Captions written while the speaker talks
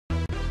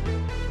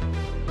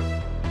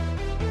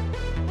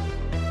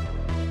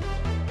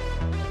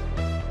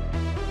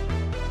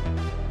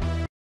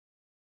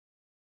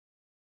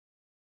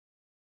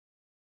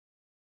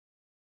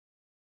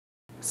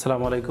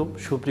আসসালামু আলাইকুম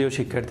সুপ্রিয়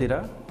শিক্ষার্থীরা,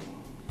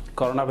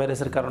 করোনা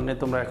ভাইরাসের কারণে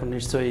তোমরা এখন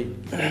নিশ্চয়ই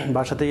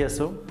বাসাতেই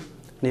আছো,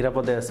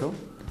 নিরাপদে আছো।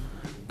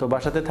 তো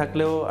বাসাতে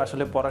থাকলেও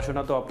আসলে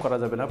পড়াশোনা তো অফ করা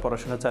যাবে না,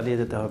 পড়াশোনা চালিয়ে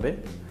যেতে হবে।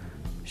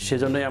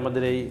 সেজন্যই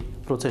আমাদের এই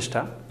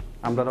প্রচেষ্টা।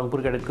 আমরা রংপুর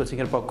ক্যাডেট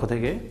কোচিংয়ের পক্ষ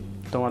থেকে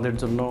তোমাদের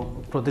জন্য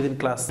প্রতিদিন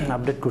ক্লাস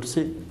আপডেট করছি।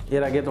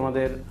 এর আগে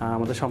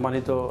আমাদের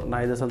সম্মানিত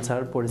নাহিদ হাসান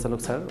স্যার, পরিচালক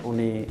স্যার,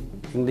 উনি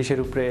ইংলিশের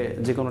উপরে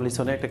যে কোনো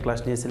লিসনে একটা ক্লাস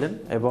নিয়েছিলেন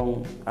এবং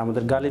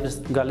আমাদের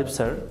গালিব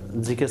স্যার,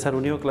 জিকে স্যার,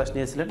 উনিও ক্লাস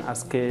নিয়েছিলেন।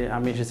 আজকে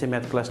আমি এসেছি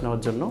ম্যাথ ক্লাস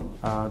নেওয়ার জন্য।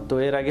 তো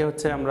এর আগে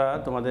আমরা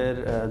তোমাদের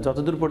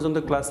যতদূর পর্যন্ত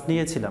ক্লাস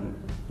নিয়েছিলাম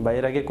বা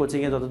এর আগে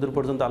কোচিংয়ে যতদূর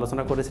পর্যন্ত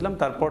আলোচনা করেছিলাম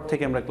তারপর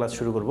থেকে আমরা ক্লাস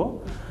শুরু করব।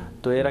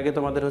 তো এর আগে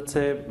তোমাদের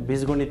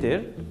বীজগণিতের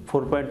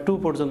 4.2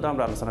 পর্যন্ত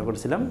আমরা আলোচনা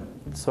করেছিলাম।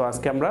 সো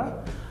আজকে আমরা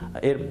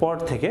এরপর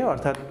থেকে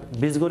অর্থাৎ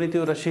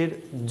বীজগণিতীয় রাশির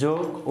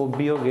যোগ ও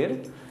বিয়োগের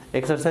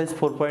এক্সারসাইজ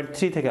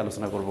 4.3 থেকে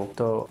আলোচনা করব।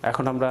 তো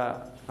এখন আমরা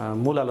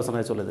মূল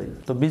আলোচনায় চলে যাই।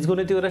 তো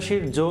বীজগণিতীয়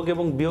রাশির যোগ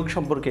এবং বিয়োগ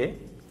সম্পর্কে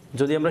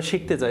যদি আমরা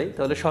শিখতে চাই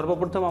তাহলে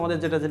সর্বপ্রথম আমাদের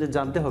যেটা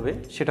জানতে হবে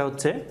সেটা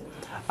হচ্ছে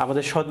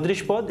আমাদের সদৃশ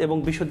পদ এবং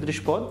বিসদৃশ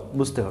পদ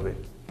বুঝতে হবে।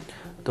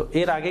 তো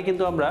এর আগে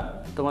কিন্তু আমরা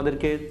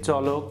তোমাদেরকে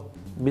চলক,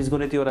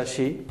 বীজগণিতীয়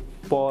রাশি,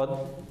 পদ,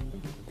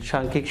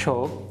 সাংখ্যিক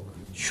সহগ,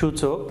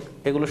 সূচক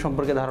এগুলো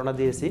সম্পর্কে ধারণা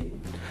দিয়েছি।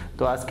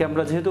 তো আজকে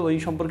আমরা যেহেতু ওই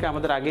সম্পর্কে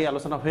আমাদের আগেই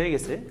আলোচনা হয়ে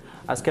গেছে,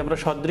 আজকে আমরা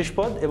সদৃশ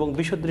পদ এবং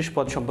বিসদৃশ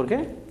পদ সম্পর্কে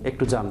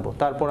একটু জানবো,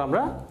 তারপর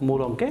আমরা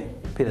মূল অঙ্কে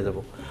ফিরে যাব।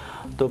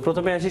 তো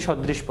প্রথমে আসি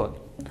সদৃশ পদ।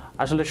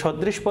 আসলে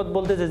সদৃশ পদ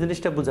বলতে যে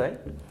জিনিসটা বোঝায়,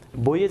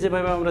 বইয়ে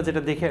যেভাবে আমরা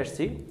যেটা দেখে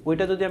আসছি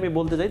ওইটা যদি আমি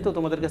বলতে যাই তো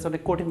তোমাদের কাছে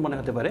অনেক কঠিন মনে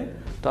হতে পারে।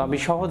 তো আমি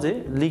সহজে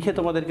লিখে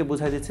তোমাদেরকে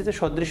বুঝাই দিচ্ছি যে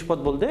সদৃশ পদ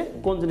বলতে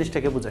কোন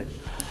জিনিসটাকে বোঝায়।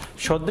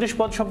 সদৃশ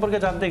পদ সম্পর্কে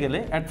জানতে গেলে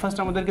অ্যাট ফার্স্ট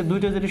আমাদেরকে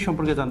দুইটা জিনিস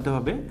সম্পর্কে জানতে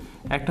হবে।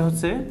 একটা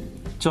হচ্ছে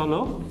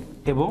চলক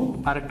এবং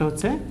আরেকটা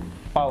হচ্ছে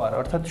পাওয়ার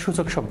অর্থাৎ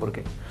সূচক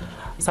সম্পর্কে।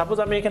 সাপোজ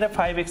আমি এখানে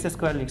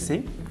 5x² লিখছি।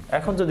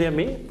 এখন যদি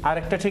আমি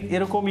আরেকটা ঠিক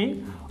এরকমই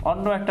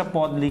অন্য একটা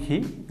পদ লিখি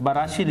বা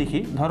রাশি লিখি,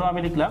 ধরো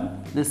আমি লিখলাম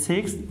যে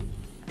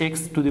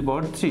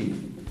 6x⁻³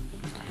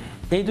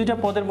 এই দুইটা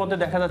পদের মধ্যে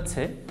দেখা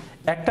যাচ্ছে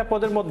একটা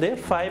পদের মধ্যে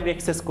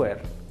 5x²,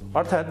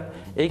 অর্থাৎ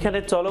এইখানে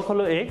চলক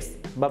হলো x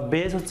বা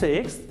বেজ হচ্ছে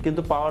x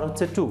কিন্তু পাওয়ার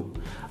হচ্ছে 2,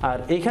 আর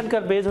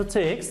এইখানকার বেজ হচ্ছে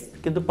x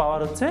কিন্তু পাওয়ার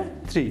হচ্ছে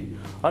 3।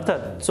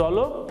 অর্থাৎ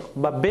চলক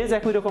বা বেজ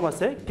একই রকম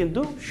আছে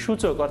কিন্তু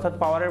সূচক অর্থাৎ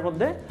পাওয়ারের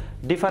মধ্যে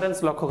ডিফারেন্স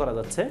লক্ষ্য করা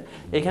যাচ্ছে।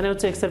 এখানে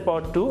হচ্ছে x এর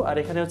পাওয়ার 2 আর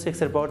এখানে হচ্ছে x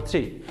এর পাওয়ার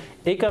 3।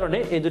 এই কারণে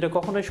এই দুটো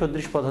কখনোই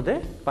সদৃশ পদ হতে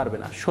পারবে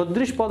না।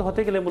 সদৃশ পদ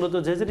হতে গেলে মূলত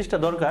যে জিনিসটা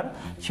দরকার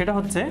সেটা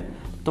হচ্ছে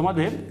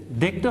তোমাদের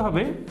দেখতে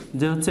হবে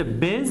যে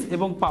বেজ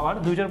এবং পাওয়ার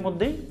দুইটার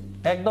মধ্যেই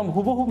একদম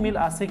হুবহু মিল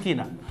আছে কি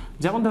না।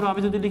 যেমন ধরো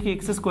আমি যদি লিখি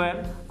x²,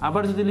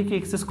 আবার যদি লিখি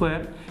x²,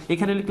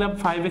 এখানে লিখলাম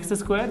 5x²,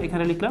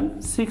 এখানে লিখলাম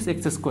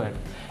 6x²,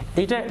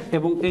 এইটা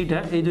এবং এইটা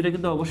এই দুটো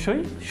কিন্তু অবশ্যই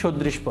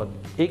সদৃশ পদ।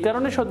 এই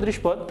কারণে সদৃশ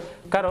পদ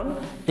কারণ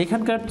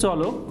এখানকার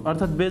চলক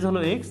অর্থাৎ বেজ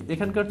হলো x,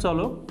 এখানকার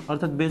চলক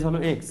অর্থাৎ বেজ হলো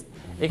x,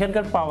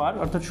 এখানকার পাওয়ার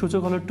অর্থাৎ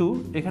সূচক হলো 2,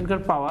 এখানকার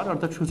পাওয়ার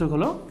অর্থাৎ সূচক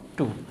হলো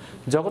 2।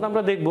 যখন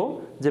আমরা দেখব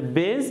যে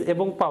বেজ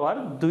এবং পাওয়ার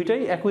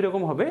দুইটাই একই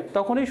রকম হবে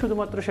তখনই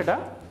শুধুমাত্র সেটা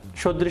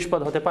সদৃশ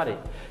পদ হতে পারে।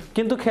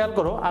 কিন্তু খেয়াল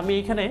করো আমি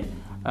এখানে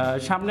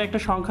সামনে একটা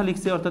সংখ্যা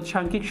লিখছি অর্থাৎ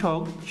সাংখ্যিক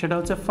সহগ, সেটা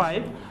হচ্ছে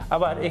 5,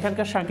 আবার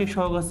এখানকার সাংখ্যিক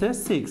সহগ হচ্ছে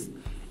 6।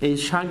 এই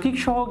সাংখ্যিক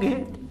সহগে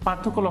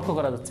পার্থক্য লক্ষ্য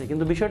করা যাচ্ছে,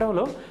 কিন্তু বিষয়টা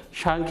হলো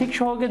সাংখ্যিক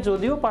সহগে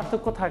যদিও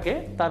পার্থক্য থাকে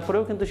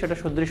তারপরেও কিন্তু সেটা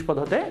সদৃশ পদ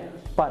হতে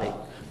পারে।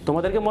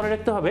 তোমাদেরকে মনে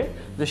রাখতে হবে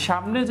যে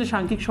সামনে যে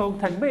সাংখ্যিক সহগ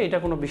থাকবে এটা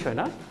কোনো বিষয়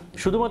না,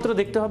 শুধুমাত্র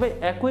দেখতে হবে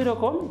একই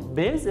রকম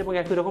বেজ এবং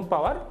একই রকম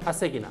পাওয়ার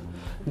আছে কিনা।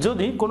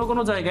 যদি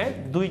কোনো জায়গায়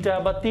 2টা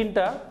বা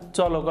 3টা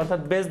চলক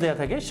অর্থাৎ বেজ দেওয়া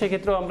থাকে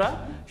সেক্ষেত্রেও আমরা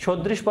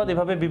সদৃশ পদ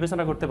এভাবে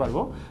বিবেচনা করতে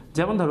পারবো।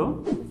 যেমন ধরো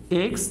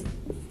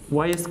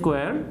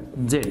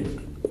x²z,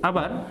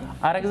 আবার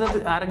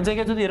আরেক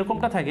জায়গায় যদি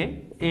এরকমটা থাকে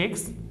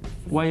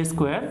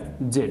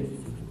xy²z,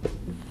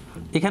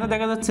 এখানে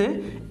দেখা যাচ্ছে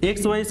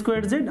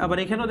xy²z, আবার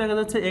এখানেও দেখা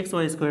যাচ্ছে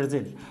xy²z,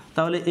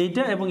 তাহলে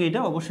এইটা এবং এইটা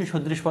অবশ্যই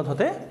সদৃশ পদ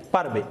হতে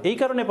পারবে। এই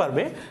কারণে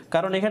পারবে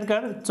কারণ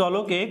এখানকার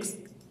চলক x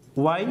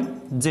y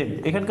z,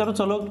 এখানকারও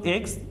চলক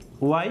x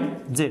y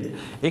z,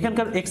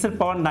 এখানকার x এর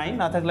পাওয়ার 9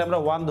 না থাকলে আমরা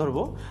 1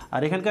 ধরবো,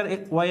 আর এখানকার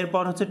y এর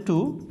পাওয়ার হচ্ছে 2,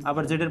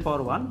 আবার z এর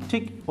পাওয়ার 1।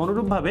 ঠিক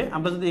অনুরূপভাবে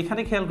আমরা যদি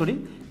এখানে খেয়াল করি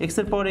x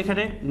এর পাওয়ার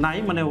এখানে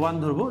 9 মানে 1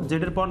 ধরবো, z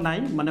এর পাওয়ার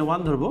 9 মানে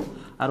 1 ধরবো,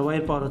 আর y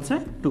এর পাওয়ার হচ্ছে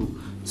 2।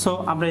 সো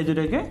আমরা এই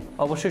দুটোকে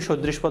অবশ্যই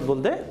সদৃশ পদ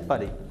বলতে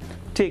পারি।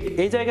 ঠিক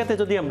এই জায়গাতে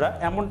যদি আমরা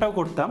এমনটাও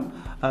করতাম,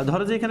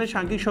 ধরো যে এখানে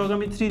সাংখ্যিক সহগ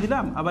আমি 3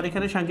 দিলাম, আবার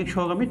এখানে সাংখ্যিক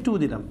সহগ আমি 2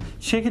 দিলাম,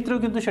 সেক্ষেত্রেও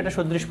কিন্তু সেটা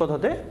সদৃশ পদ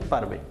হতে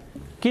পারবে।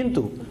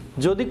 কিন্তু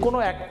যদি কোনো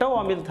একটাও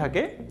অমিল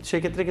থাকে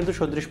সেক্ষেত্রে কিন্তু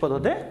সদৃশ পদ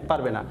হতে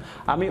পারবে না।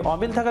 আমি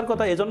অমিল থাকার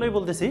কথা এজন্যই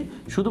বলতেছি,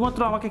 শুধুমাত্র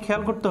আমাকে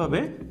খেয়াল করতে হবে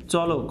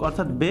চলক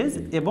অর্থাৎ বেজ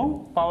এবং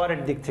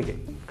পাওয়ারের দিক থেকে,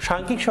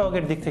 সাংখ্যিক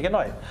সহগের দিক থেকে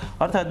নয়।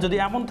 অর্থাৎ যদি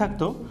এমন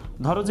থাকতো,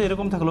 ধরো যে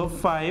এরকম থাকলো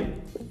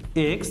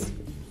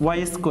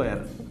 5xy²,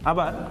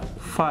 আবার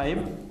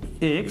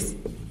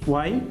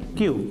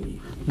 5xy³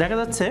 দেখা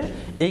যাচ্ছে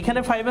এইখানে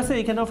 5 আছে,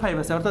 এইখানেও 5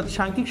 আছে, অর্থাৎ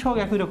সাংখ্যিক সহগ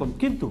একই রকম,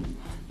 কিন্তু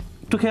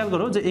একটু খেয়াল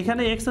করো যে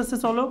এখানে x আছে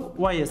চলক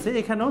y আছে,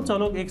 এখানেও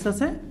চলক x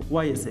আছে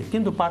y আছে,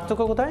 কিন্তু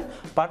পার্থক্য কোথায়?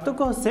 পার্থক্য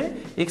হচ্ছে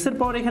x এর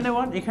পাওয়ার এখানে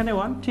 1 এখানে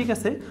 1 ঠিক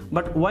আছে,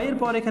 বাট y এর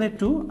পাওয়ার এখানে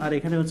 2 আর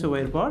এখানে হচ্ছে y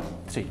এর পাওয়ার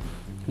 3।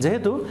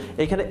 যেহেতু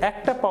এখানে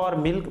একটা পাওয়ার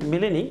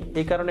মিলেনি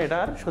এই কারণে এটা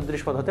আর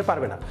সদৃশ পদ হতে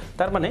পারবে না।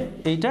 তার মানে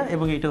এইটা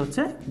এবং এইটা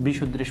হচ্ছে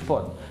বিসদৃশ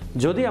পদ।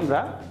 যদি আমরা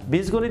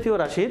বীজগণিতীয়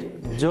রাশির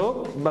যোগ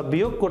বা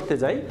বিয়োগ করতে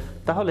যাই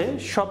তাহলে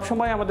সব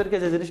সময় আমাদেরকে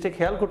যে জিনিসটা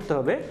খেয়াল করতে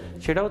হবে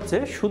সেটা হচ্ছে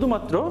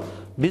শুধুমাত্র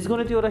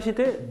বীজগণিতীয়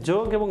রাশিতে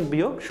যোগ এবং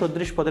বিয়োগ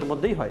সদৃশ পদের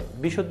মধ্যেই হয়,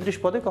 বিসদৃশ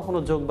পদে কখনো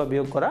যোগ বা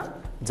বিয়োগ করা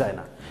যায়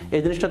না।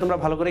 এই জিনিসটা তোমরা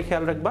ভালো করে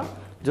খেয়াল রাখবা।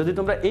 যদি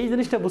তোমরা এই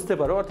জিনিসটা বুঝতে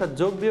পারো, অর্থাৎ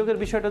যোগ বিয়োগের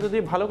বিষয়টা যদি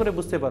ভালো করে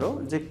বুঝতে পারো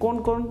যে কোন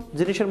কোন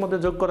জিনিসের মধ্যে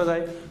যোগ করা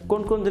যায়,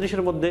 কোন কোন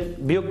জিনিসের মধ্যে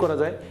বিয়োগ করা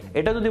যায়,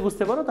 এটা যদি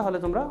বুঝতে পারো তাহলে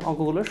তোমরা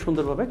অঙ্কগুলো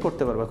সুন্দরভাবে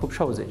করতে পারবে খুব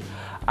সহজেই।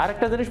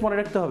 আরেকটা জিনিস মনে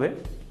রাখতে হবে,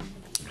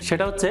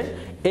 সেটা হচ্ছে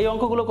এই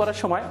অঙ্কগুলো করার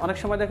সময় অনেক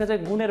সময় দেখা যায়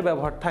গুণের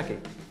ব্যবহার থাকে।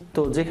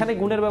 তো যেখানে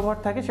গুণের ব্যবহার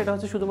থাকে সেটা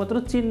হচ্ছে শুধুমাত্র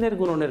চিহ্নের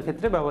গুণনের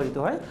ক্ষেত্রে ব্যবহৃত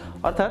হয়।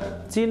 অর্থাৎ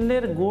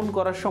চিহ্নের গুণ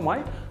করার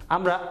সময়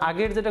আমরা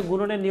আগের যেটা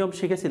গুণনের নিয়ম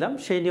শিখেছিলাম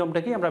সেই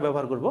নিয়মটাকেই আমরা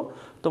ব্যবহার করব।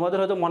 তোমাদের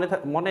হয়তো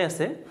মনে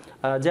আছে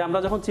যে আমরা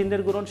যখন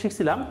চিহ্নের গুণন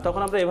শিখছিলাম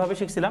তখন আমরা এভাবে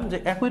শিখছিলাম যে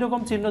একই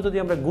রকম চিহ্ন যদি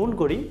আমরা গুণ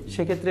করি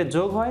সেক্ষেত্রে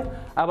যোগ হয়,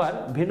 আবার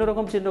ভিন্ন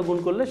রকম চিহ্ন গুণ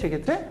করলে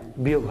সেক্ষেত্রে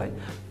বিয়োগ হয়।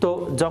 তো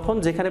যখন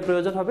যেখানে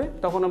প্রয়োজন হবে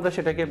তখন আমরা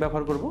সেটাকে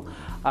ব্যবহার করব।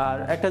 আর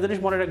একটা জিনিস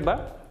মনে রাখবা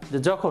যে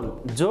যখন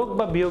যোগ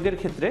বা বিয়োগের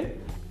ক্ষেত্রে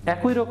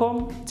একই রকম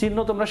চিহ্ন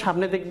তোমরা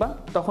সামনে দেখবা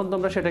তখন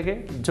তোমরা সেটাকে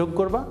যোগ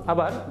করবা,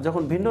 আবার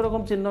যখন ভিন্ন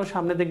রকম চিহ্ন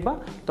সামনে দেখবা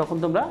তখন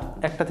তোমরা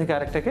একটা থেকে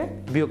আরেকটাকে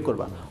বিয়োগ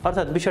করবা।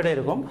 অর্থাৎ বিষয়টা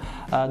এরকম,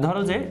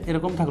 ধরো যে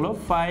এরকম থাকলো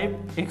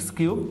 5x³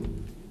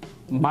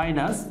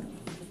 মাইনাস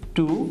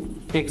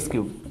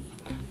 2x³।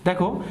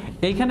 দেখো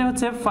এইখানে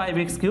হচ্ছে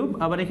 5x³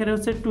 আবার এখানে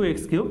হচ্ছে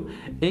 2x³।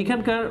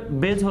 এইখানকার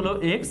বেজ হলো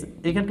x,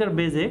 এখানকার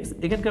বেজ x,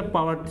 এখানকার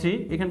পাওয়ার 3,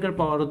 এখানকার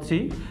পাওয়ারও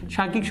 3।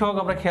 সাংখ্যিক সহগ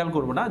আমরা খেয়াল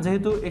করব না,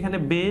 যেহেতু এখানে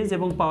বেজ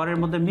এবং পাওয়ারের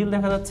মধ্যে মিল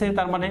দেখা যাচ্ছে,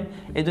 তার মানে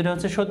এই দুটো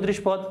হচ্ছে সদৃশ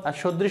পদ। আর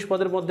সদৃশ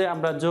পদের মধ্যে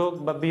আমরা যোগ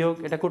বা বিয়োগ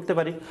এটা করতে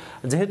পারি।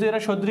 যেহেতু এরা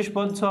সদৃশ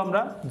পদ সো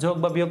আমরা যোগ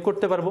বা বিয়োগ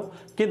করতে পারবো।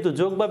 কিন্তু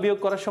যোগ বা বিয়োগ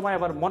করার সময়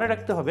আবার মনে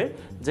রাখতে হবে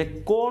যে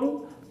কোন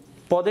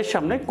পদের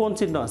সামনে কোন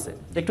চিহ্ন আছে।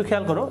 একটু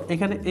খেয়াল করো,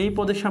 এখানে এই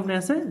পদের সামনে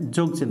আছে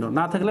যোগ চিহ্ন,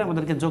 না থাকলে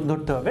আমাদেরকে যোগ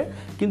ধরতে হবে,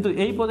 কিন্তু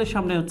এই পদের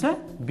সামনে হচ্ছে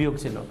বিয়োগ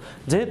চিহ্ন।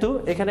 যেহেতু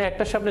এখানে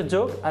একটার সামনে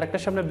যোগ আর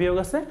একটার সামনে বিয়োগ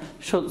আছে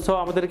সো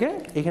আমাদেরকে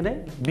এখানে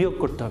বিয়োগ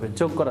করতে হবে,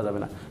 যোগ করা যাবে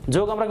না।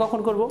 যোগ আমরা কখন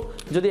করব?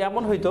 যদি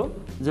এমন হইতো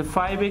যে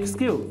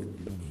 5x³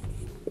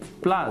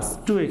 প্লাস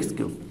 2x³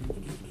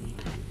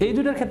 এই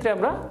দুটার ক্ষেত্রে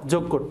আমরা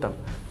যোগ করতাম।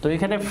 তো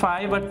এখানে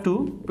 5 আর 2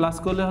 প্লাস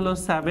করলে হলো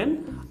 7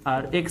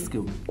 আর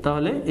x³,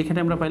 তাহলে এখানে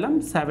আমরা পাইলাম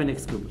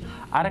 7x³।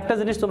 আর একটা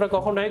জিনিস তোমরা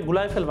কখনোই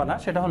গুলায় ফেলবা না,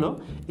 সেটা হলো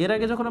এর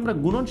আগে যখন আমরা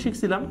গুণন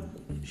শিখছিলাম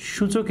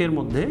সূচকের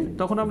মধ্যে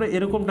তখন আমরা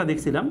এরকমটা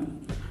দেখছিলাম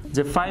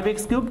যে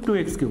 5x³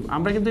 2x³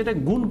 আমরা কিন্তু এটা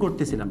গুণ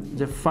করতেছিলাম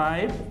যে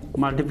 5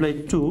 মাল্টিপ্লাই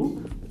 2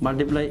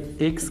 মাল্টিপ্লাই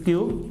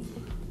x³।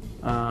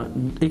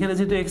 এখানে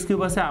যেহেতু x³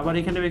 আছে আবার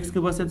এখানেও x³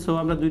 আছে, সো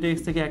আমরা দুইটা x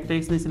থেকে একটা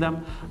x নিয়েছিলাম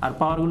আর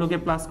পাওয়ারগুলোকে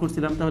প্লাস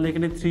করছিলাম, তাহলে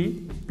এখানে 3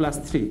 প্লাস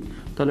 3,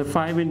 তাহলে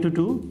 5 ×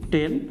 2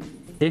 10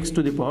 x³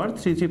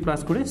 3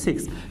 প্লাস করে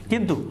 6।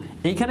 কিন্তু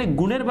এইখানে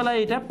গুণের বেলায়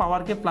এটা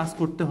পাওয়ারকে প্লাস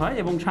করতে হয়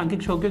এবং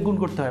সাংখ্যিক সহগকে গুণ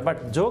করতে হয়, বাট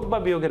যোগ বা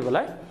বিয়োগের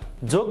বেলায়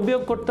যোগ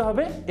বিয়োগ করতে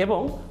হবে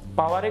এবং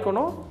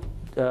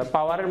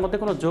পাওয়ারের মধ্যে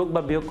কোনো যোগ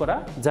বা বিয়োগ করা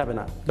যাবে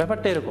না।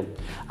 ব্যাপারটা এরকম,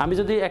 আমি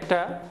যদি একটা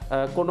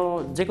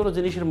যে কোনো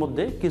জিনিসের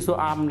মধ্যে কিছু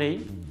আম নেই,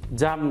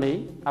 জাম নেই,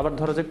 আবার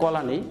ধরো যে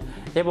কলা নেই,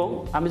 এবং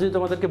আমি যদি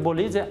তোমাদেরকে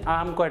বলি যে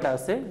আম কয়টা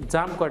আছে,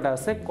 জাম কয়টা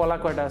আছে, কলা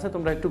কয়টা আছে,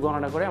 তোমরা একটু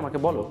গণনা করে আমাকে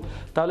বলো,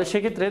 তাহলে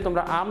সেক্ষেত্রে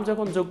তোমরা আম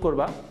যখন যোগ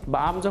করবা বা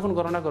আম যখন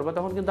গণনা করবা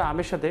তখন কিন্তু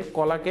আমের সাথে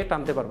কলাকে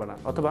টানতে পারবে না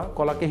অথবা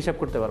কলাকে হিসাব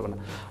করতে পারবে না।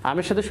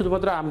 আমের সাথে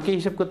শুধুমাত্র আমকে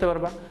হিসাব করতে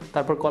পারবা,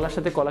 তারপর কলার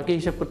সাথে কলাকে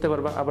হিসাব করতে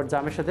পারবা, আবার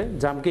জামের সাথে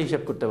জামকে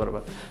হিসাব করতে পারবা।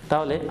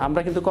 তাহলে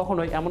আমরা কিন্তু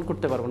কখনোই এমন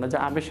করতে পারবো না যে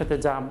আমের সাথে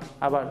জাম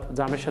আবার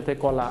জামের সাথে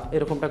কলা,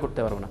 এরকমটা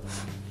করতে পারবো না।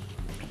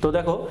 তো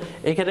দেখো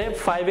এখানে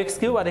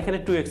 5x³ আর এখানে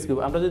 2x³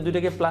 আমরা যদি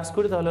দুইটাকে প্লাস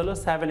করি তাহলে হলো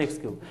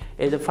 7x³।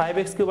 এই যে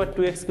 5x³ আর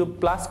 2x³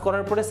 প্লাস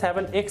করার পরে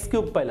 7x³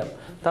 পাইলাম।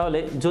 তাহলে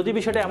যদি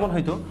বিষয়টা এমন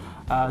হইতো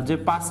যে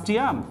 5টি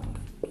আম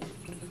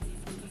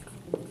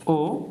ও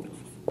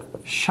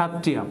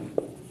 7টি আম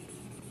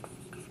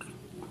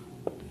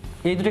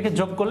এই দুটোকে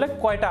যোগ করলে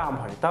কয়টা আম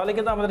হয়, তাহলে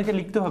কিন্তু আমাদেরকে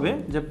লিখতে হবে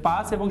যে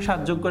 5 এবং 7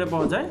 যোগ করে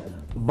পাওয়া যায়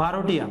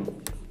 12টি আম।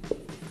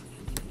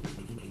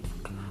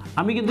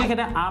 আমি কিন্তু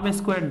এখানে আম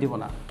স্কোয়ার দিব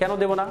না। কেন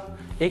দেব না?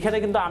 এখানে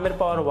কিন্তু আমের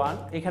পাওয়ার 1,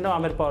 এখানেও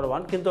আমের পাওয়ার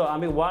 1, কিন্তু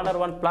আমি 1 আর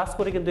 1 প্লাস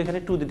করে কিন্তু এখানে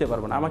 2 দিতে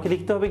পারবো না। আমাকে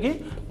লিখতে হবে কি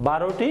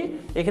 12টি,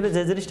 এখানে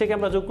যে জিনিসটাকে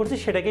আমরা যোগ করছি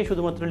সেটাকেই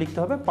শুধুমাত্র লিখতে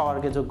হবে,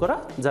 পাওয়ারকে যোগ করা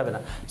যাবে না।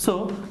 সো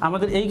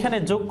আমাদের এইখানে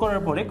যোগ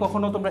করার পরে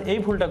কখনো তোমরা এই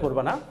ভুলটা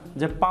করবে না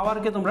যে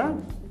পাওয়ারকে তোমরা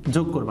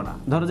যোগ করবে না।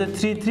 ধরো যে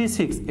 3 3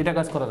 6 এটা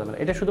কাজ করা যাবে না।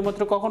 এটা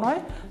শুধুমাত্র কখন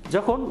হয়?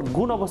 যখন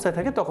গুণ অবস্থায়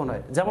থাকে তখন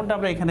হয়। যেমনটা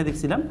আমরা এখানে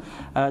দেখছিলাম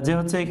যে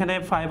হচ্ছে এখানে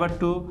 5 আর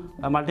 2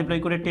 মাল্টিপ্লাই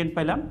করে 10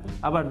 পাইলাম,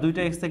 আবার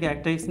দুইটা x থেকে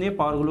একটা x নিয়ে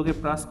পাওয়ারগুলোকে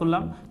প্লাস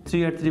করলাম,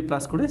 3 আর আর 3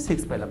 প্লাস করে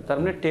 6 পেলাম, তার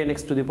মানে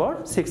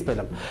 10x⁶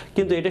 পেলাম।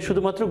 কিন্তু এটা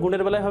শুধুমাত্র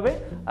গুণের বেলায় হবে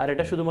আর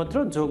এটা শুধুমাত্র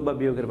যোগ বা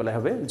বিয়োগের বেলায়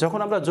হবে। যখন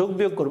আমরা যোগ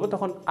বিয়োগ করব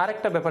তখন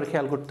আরেকটা ব্যাপার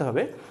খেয়াল করতে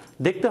হবে,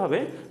 দেখতে হবে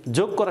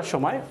যোগ করার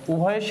সময়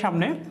উভয়ের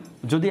সামনে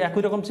যদি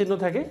একই রকম চিহ্ন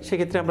থাকে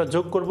সেক্ষেত্রে আমরা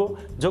যোগ করব,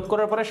 যোগ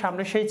করার পরে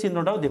সামনে সেই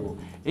চিহ্নটাও দেব।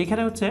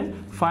 এইখানে হচ্ছে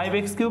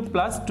 5x³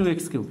 প্লাস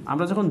 2x³,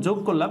 আমরা যখন যোগ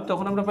করলাম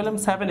তখন আমরা পেলাম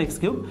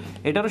 7x³,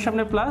 এটারও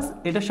সামনে প্লাস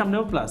এটার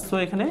সামনেও প্লাস, সো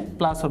এখানে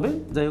প্লাস হবে,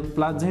 যাই হোক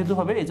প্লাস যেহেতু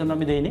হবে এই জন্য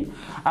আমি দেইনি।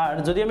 আর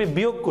যদি আমি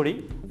বিয়োগ করি,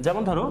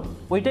 যেমন ধরো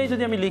ওইটাই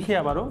যদি আমি লিখি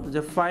আবারও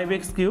যে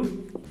 5x³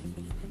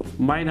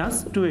 মাইনাস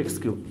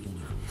 2x³,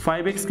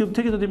 5x³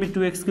 থেকে যদি আমি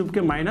 2x³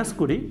 কে মাইনাস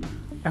করি,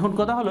 এখন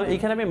কথা হলো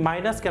এইখানে আমি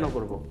মাইনাস কেন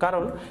করব,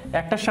 কারণ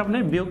একটার সামনে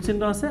বিয়োগ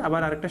চিহ্ন আছে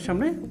আবার আরেকটার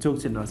সামনে যোগ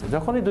চিহ্ন আছে,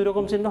 যখনই দুই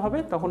রকম চিহ্ন হবে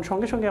তখন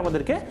সঙ্গে সঙ্গে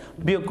আমাদেরকে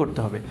বিয়োগ করতে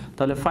হবে।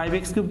 তাহলে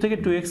 5x³ থেকে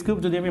 2x³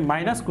 যদি আমি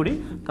মাইনাস করি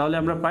তাহলে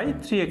আমরা পাই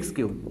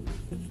 3x³।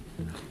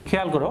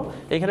 খেয়াল করো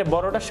এখানে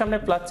বড়টার সামনে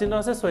প্লাস চিহ্ন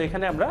আছে, সো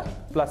এখানে আমরা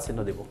প্লাস চিহ্ন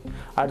দেব,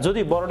 আর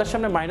যদি বড়টার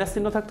সামনে মাইনাস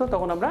চিহ্ন থাকতো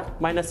তখন আমরা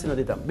মাইনাস চিহ্ন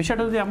দিতাম।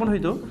 বিষয়টা যদি এমন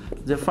হইতো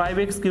যে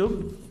 5x³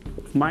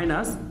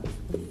 মাইনাস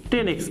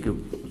 10x³,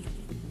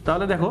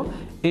 তাহলে দেখো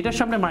এটার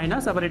সামনে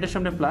মাইনাস আবার এটার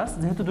সামনে প্লাস,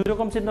 যেহেতু দুই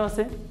রকম চিহ্ন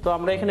আছে তো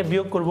আমরা এখানে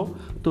বিয়োগ করব।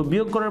 তো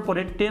বিয়োগ করার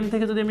পরে 10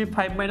 থেকে যদি আমি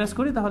 5 মাইনাস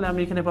করি তাহলে আমি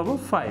এখানে পাবো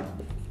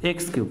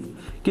 5x³।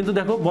 কিন্তু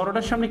দেখো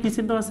বড়টার সামনে কি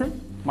চিহ্ন আছে,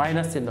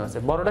 মাইনাস চিহ্ন আছে,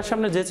 বড়টার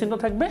সামনে যে চিহ্ন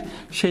থাকবে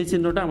সেই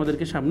চিহ্নটা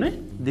আমাদেরকে সামনে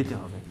দিতে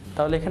হবে,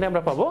 তাহলে এখানে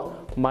আমরা পাবো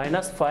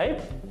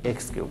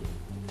 -5x³।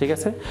 ঠিক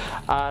আছে।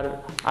 আর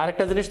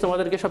আরেকটা জিনিস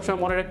তোমাদেরকে সবসময়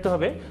মনে রাখতে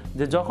হবে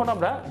যে যখন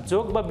আমরা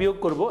যোগ বা বিয়োগ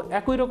করব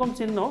একই রকম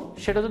চিহ্ন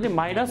সেটা যদি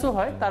মাইনাসও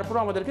হয়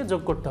তারপরেও আমাদেরকে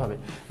যোগ করতে হবে।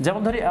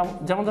 যেমন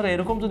ধরো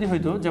এরকম যদি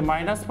হইতো যে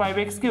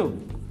 -5x³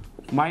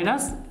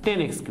 মাইনাস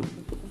 10x³,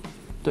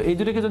 তো এই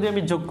দুটোকে যদি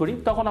আমি যোগ করি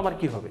তখন আমার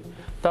কি হবে,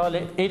 তাহলে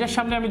এইটার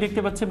সামনে আমি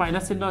দেখতে পাচ্ছি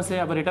মাইনাস চিহ্ন আছে,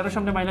 আবার এটারও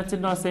সামনে মাইনাস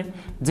চিহ্ন আছে,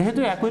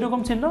 যেহেতু একই রকম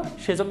চিহ্ন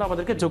সেজন্য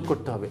আমাদেরকে যোগ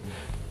করতে হবে।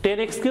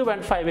 10x³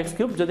 and 5x³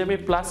 যদি আমি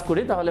প্লাস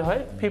করি তাহলে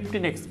হয়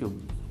 15x³,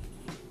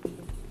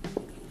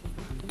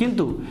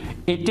 কিন্তু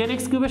এই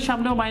 10x³ এর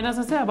সামনেও মাইনাস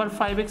আছে আবার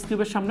 5x³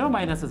 এর সামনেও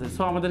মাইনাস আছে,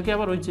 সো আমাদেরকে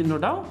আবার ওই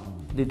চিহ্নটাও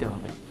দিতে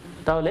হবে।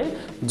 তাহলে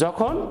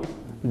যখন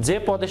যে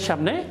পদের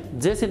সামনে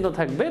যে চিহ্ন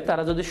থাকবে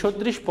তারা যদি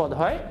সদৃশ পদ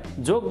হয়,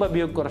 যোগ বা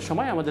বিয়োগ করার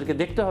সময় আমাদেরকে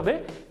দেখতে হবে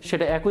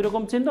সেটা একই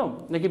রকম চিহ্ন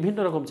নাকি ভিন্ন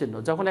রকম চিহ্ন।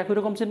 যখন একই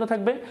রকম চিহ্ন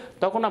থাকবে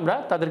তখন আমরা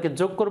তাদেরকে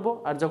যোগ করব,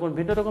 আর যখন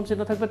ভিন্ন রকম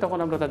চিহ্ন থাকবে তখন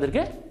আমরা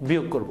তাদেরকে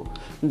বিয়োগ করব।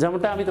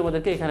 যেমনটা আমি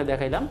তোমাদেরকে এখানে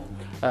দেখাইলাম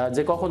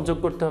যে কখন যোগ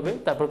করতে হবে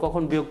তারপর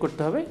কখন বিয়োগ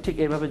করতে হবে, ঠিক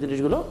এইভাবে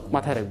জিনিসগুলো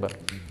মাথায় রাখবা।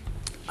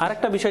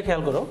 আরেকটা বিষয়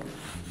খেয়াল করো,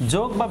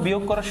 যোগ বা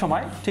বিয়োগ করার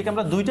সময় ঠিক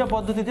আমরা দুইটা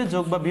পদ্ধতিতে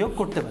যোগ বা বিয়োগ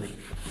করতে পারি।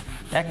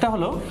 একটা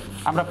হলো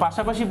আমরা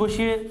পাশাপাশি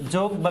বসিয়ে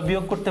যোগ বা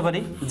বিয়োগ করতে পারি,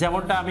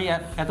 যেমনটা আমি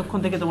এতক্ষণ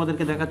থেকে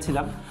তোমাদেরকে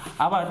দেখাচ্ছিলাম।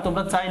 আবার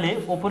তোমরা চাইলে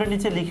ওপরে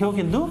নিচে লিখেও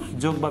কিন্তু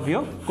যোগ বা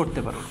বিয়োগ করতে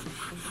পারো।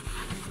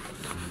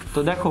 তো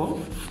দেখো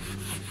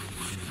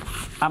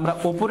আমরা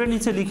ওপরে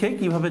নিচে লিখে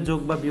কিভাবে যোগ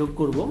বা বিয়োগ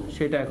করব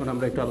সেটা এখন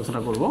আমরা একটু আলোচনা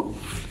করব,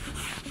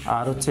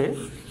 আর হচ্ছে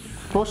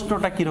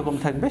প্রশ্নটা কীরকম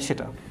থাকবে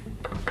সেটা।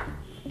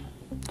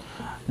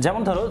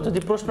 যেমন ধরো যদি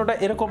প্রশ্নটা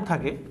এরকম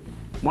থাকে,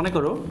 মনে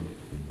করো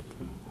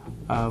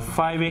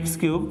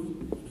 5x³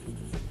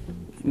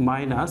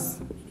 minus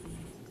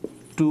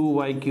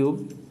 2y³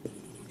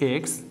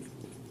 x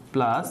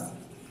plus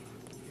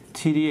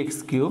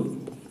 3x³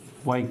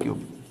 y³,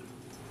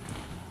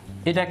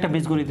 এটা একটা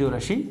বীজগণিতীয়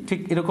রাশি। ঠিক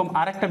এরকম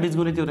আরেকটা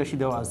বীজগণিতীয় রাশি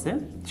দেওয়া আছে,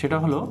 সেটা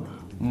হলো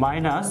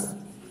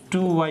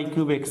 -2y³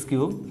 x³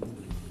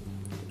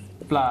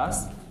 plus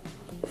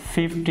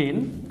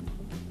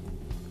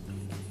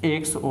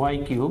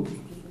 15xy³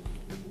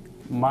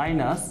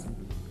 minus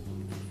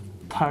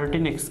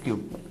 13x³।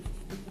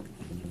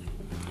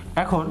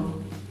 এখন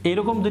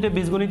এইরকম দুটো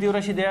বীজগণিতীয়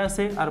রাশি দেওয়া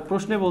আছে আর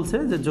প্রশ্নে বলছে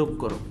যে যোগ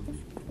করো।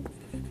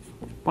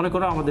 মনে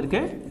করো আমাদেরকে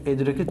এই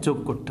দুটোকে যোগ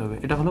করতে হবে,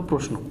 এটা হলো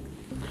প্রশ্ন।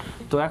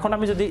 তো এখন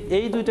আমি যদি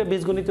এই দুইটা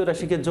বীজগণিতীয়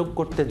রাশিকে যোগ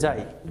করতে যাই,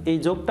 এই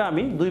যোগটা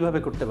আমি দুইভাবে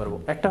করতে পারবো।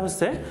 একটা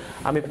হচ্ছে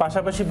আমি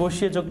পাশাপাশি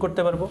বসিয়ে যোগ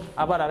করতে পারবো,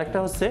 আবার আরেকটা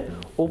হচ্ছে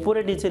উপরে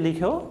নিচে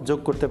লিখেও যোগ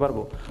করতে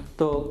পারবো।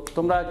 তো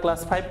তোমরা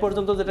ক্লাস 5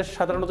 পর্যন্ত যেটা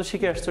সাধারণত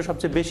শিখে আসছো,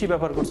 সবচেয়ে বেশি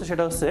ব্যবহার করছো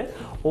সেটা হচ্ছে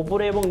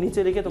উপরে এবং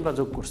নিচে লিখে তোমরা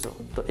যোগ করছো।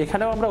 তো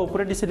এখানেও আমরা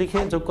উপরে নিচে লিখে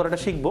যোগ করাটা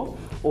শিখবো।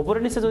 উপরে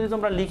নিচে যদি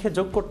তোমরা লিখে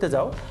যোগ করতে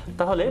যাও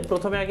তাহলে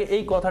প্রথমে আগে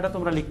এই কথাটা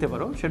তোমরা লিখতে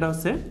পারো, সেটা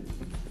হচ্ছে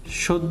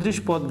সদৃশ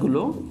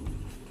পদগুলো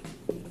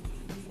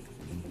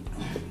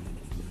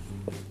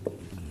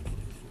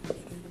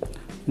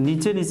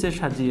নিচে নিচে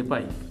সাজিয়ে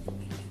পাই।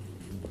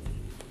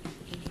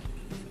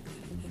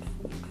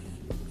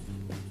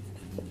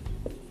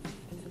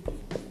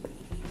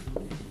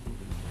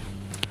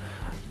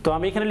 তো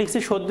আমি এখানে লিখছি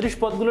সদৃশ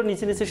পদগুলো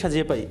নিচে নিচে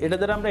সাজিয়ে পাই। এটা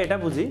দ্বারা আমরা এটা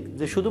বুঝি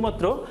যে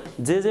শুধুমাত্র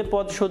যে যে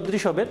পদ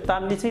সদৃশ হবে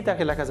তার নিচেই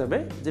তাকে লেখা যাবে,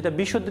 যেটা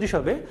বিসদৃশ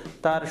হবে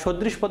তার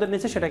সদৃশ পদের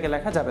নিচে সেটাকে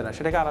লেখা যাবে না,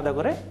 সেটাকে আলাদা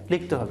করে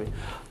লিখতে হবে।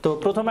 তো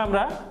প্রথমে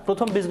আমরা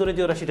প্রথম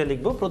বীজগণিতীয় রাশিটা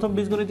লিখব। প্রথম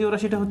বীজগণিতীয়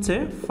রাশিটা হচ্ছে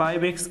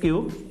 5x³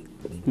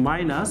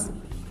 মাইনাস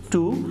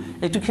 2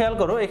 একটু খেয়াল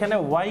করো এখানে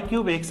y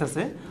কিউব x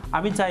আছে,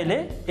 আমি চাইলে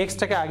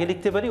xটাকে আগে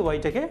লিখতে পারি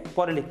yটাকে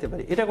পরে লিখতে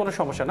পারি, এটা কোনো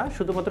সমস্যা না,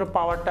 শুধুমাত্র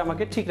পাওয়ারটা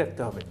আমাকে ঠিক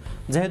রাখতে হবে।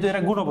 যেহেতু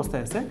এরা গুণ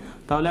অবস্থায় আছে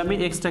তাহলে আমি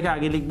xটাকে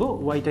আগে লিখবো,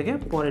 yটাকে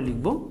পরে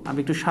লিখবো। আমি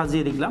একটু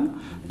সাজিয়ে লিখলাম,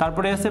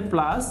 তারপরে আছে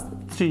plus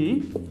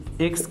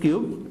 3x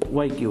cube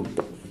y cube.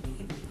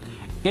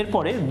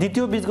 এরপরে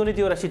দ্বিতীয়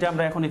বীজগণিতীয় রাশিটা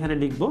আমরা এখন এখানে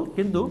লিখব,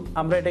 কিন্তু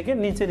আমরা এটাকে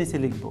নিচে নিচে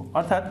লিখব,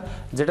 অর্থাৎ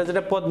যেটা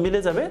যেটা পদ মিলে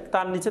যাবে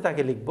তার নিচে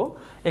তাকে লিখব।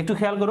 একটু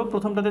খেয়াল করো,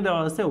 প্রথমটাতে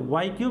দেওয়া আছে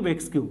y কিউব x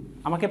কিউব,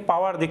 আমাকে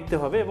পাওয়ার দেখতে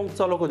হবে এবং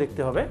চলকও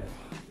দেখতে হবে।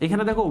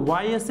 এখানে দেখো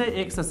y আছে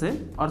x আছে,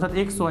 অর্থাৎ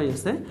x y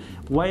আছে,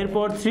 y এর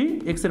পাওয়ার 3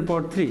 x এর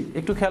পাওয়ার 3।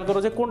 একটু খেয়াল করো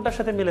যে কোনটার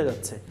সাথে মিলে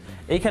যাচ্ছে,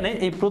 এইখানে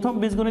এই প্রথম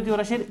বীজগণিতীয়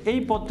রাশির এই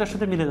পদটার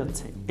সাথে মিলে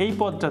যাচ্ছে, এই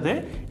পদটাতে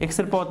x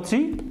এর পাওয়ার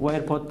 3 y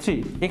এর পাওয়ার 3,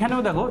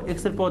 এখানেও দেখো x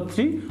এর পাওয়ার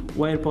 3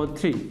 y এর পাওয়ার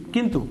 3,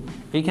 কিন্তু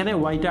এইখানে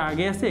yটা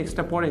আগে আছে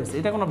xটা পরে আছে,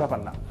 এটা কোনো ব্যাপার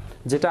না।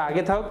 যেটা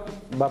আগে থাক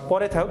বা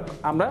পরে থাক,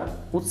 আমরা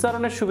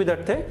উচ্চারণের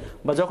সুবিধার্থে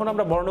বা যখন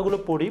আমরা বর্ণগুলো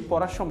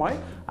পড়ার সময়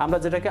আমরা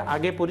যেটাকে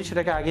আগে পড়ি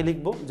সেটাকে আগে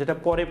লিখব, যেটা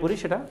পরে পড়ি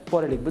সেটা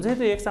পরে লিখব।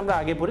 যেহেতু x আমরা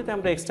আগে পড়ি তাই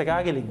আমরা xটাকে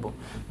আগে লিখব।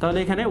 তাহলে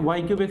এখানে y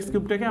কিউব x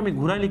কিউবটাকে আমি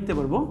ঘুরায় লিখতে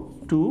পারবো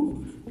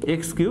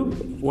 2x কিউব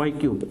y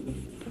কিউব।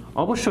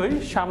 অবশ্যই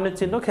সামনের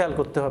চিহ্ন খেয়াল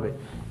করতে হবে,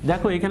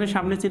 দেখো এখানে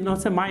সামনের চিহ্ন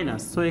হচ্ছে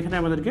মাইনাস, সো এখানে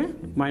আমাদেরকে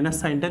মাইনাস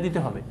সাইনটা দিতে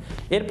হবে।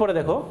 এরপরে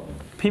দেখো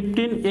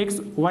 15x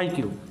y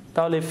কিউব,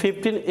 তাহলে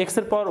 15x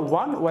এর পাওয়ার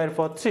 1 y এর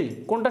পাওয়ার 3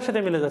 কোনটার সাথে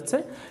মিলে যাচ্ছে,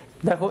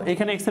 দেখো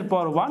এখানে x এর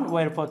পাওয়ার 1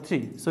 y এর পাওয়ার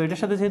 3, সো এটার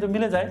সাথে যেহেতু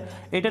মিলে যায়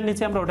এটার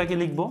নিচে আমরা ওটাকে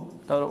লিখবো,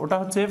 তাহলে ওটা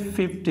হচ্ছে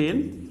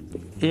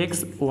 15x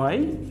y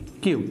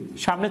কিউব।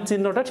 সামনের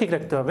চিহ্নটা ঠিক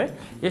রাখতে হবে,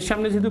 এর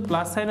সামনে যেহেতু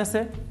প্লাস সাইন আছে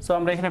সো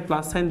আমরা এখানে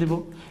প্লাস সাইন দিব।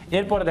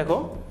 এরপরে দেখো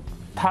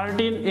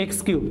 13x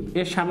কিউব,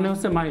 এর সামনে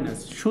হচ্ছে মাইনাস,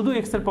 শুধু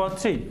x এর পাওয়ার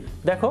 3,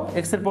 দেখো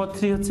x এর পাওয়ার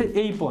 3 হচ্ছে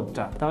এই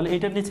পদটা, তাহলে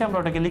এটার নিচে আমরা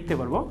ওটাকে লিখতে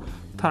পারবো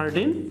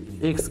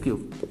 13x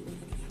কিউব।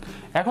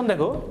 এখন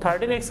দেখো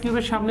 13x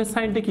কিউবের সামনের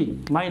সাইনটা কি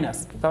মাইনাস,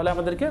 তাহলে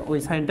আমাদেরকে ওই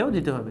সাইনটাও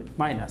দিতে হবে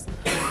মাইনাস।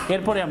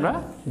 এরপরে আমরা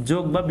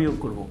যোগ বা বিয়োগ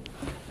করব।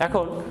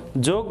 এখন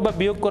যোগ বা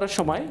বিয়োগ করার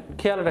সময়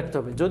খেয়াল রাখতে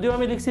হবে, যদিও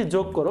আমি লিখছি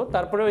যোগ করো,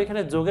 তারপরেও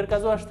এখানে যোগের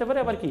কাজও আসতে পারে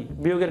আবার কি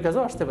বিয়োগের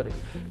কাজও আসতে পারে,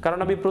 কারণ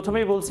আমি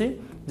প্রথমেই বলছি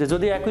যে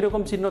যদি একই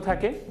রকম চিহ্ন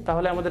থাকে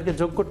তাহলে আমাদেরকে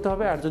যোগ করতে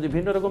হবে, আর যদি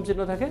ভিন্ন রকম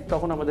চিহ্ন থাকে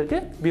তখন আমাদেরকে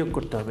বিয়োগ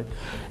করতে হবে।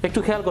 একটু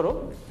খেয়াল করো,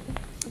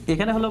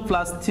 এখানে হলো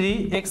plus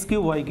 3x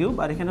cube y cube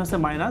আর এখানে হচ্ছে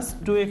minus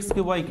 2x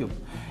cube y cube,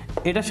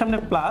 এটার সামনে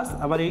প্লাস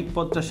আবার এই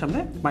পদটার সামনে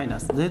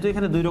মাইনাস। যেহেতু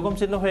এখানে দুই রকম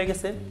চিহ্ন হয়ে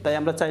গেছে তাই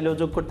আমরা চাইলেও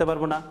যোগ করতে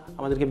পারবো না,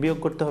 আমাদেরকে বিয়োগ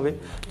করতে হবে।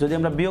 যদি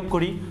আমরা বিয়োগ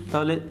করি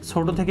তাহলে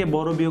ছোট থেকে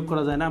বড় বিয়োগ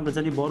করা যায় না, আমরা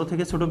জানি বড়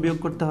থেকে ছোট বিয়োগ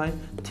করতে হয়।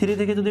 3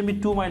 থেকে যদি আমি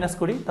 2 মাইনাস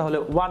করি তাহলে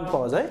 1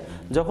 পাওয়া যায়,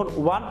 যখন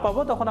 1 পাবো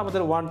তখন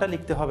আমাদের 1টা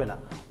লিখতে হবে না,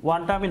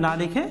 1টা আমি না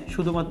লিখে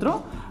শুধুমাত্র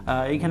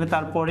এইখানে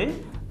তারপরে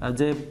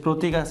যে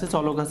প্রতীক আছে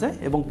চলক আছে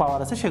এবং পাওয়ার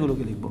আছে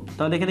সেগুলোকে লিখবো।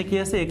 তাহলে এখানে কি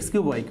আছে x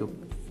কিউব y কিউব,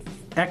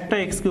 একটা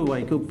x কিউব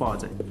y কিউব পাওয়া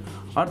যায়,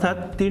 অর্থাৎ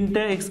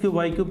 3টা x কিউব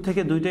y কিউব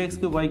থেকে 2টা x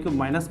cube y cube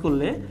minus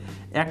করলে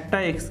একটা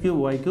x কিউব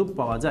y কিউব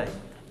পাওয়া যায়।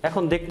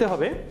 এখন দেখতে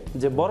হবে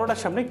যে বড়টার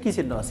সামনে কি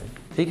চিহ্ন আছে,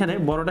 এখানে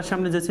বড়টার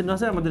সামনে যে চিহ্ন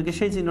আছে আমাদেরকে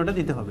সেই চিহ্নটা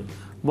দিতে হবে।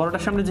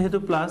 বড়টার সামনে যেহেতু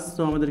প্লাস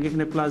তো আমাদেরকে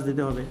এখানে প্লাস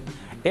দিতে হবে।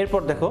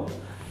 এরপর দেখো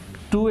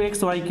 2x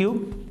y কিউব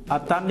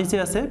আর তার নিচে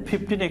আছে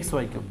 15x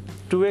y cube.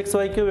 2x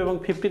y cube এবং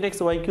 15x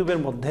y কিউবের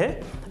মধ্যে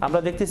আমরা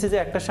দেখতেছি যে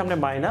একটার সামনে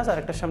মাইনাস আর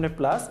একটার সামনে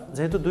প্লাস,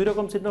 যেহেতু দুই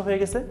রকম চিহ্ন হয়ে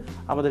গেছে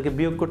আমাদেরকে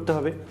বিয়োগ করতে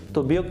হবে। তো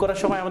বিয়োগ করার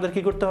সময় আমাদের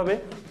কি করতে হবে,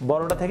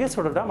 বড়টা থেকে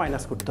ছোটটা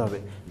মাইনাস করতে হবে।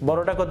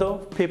 বড়টা কত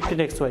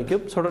 15x y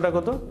কিউব, ছোটটা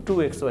কত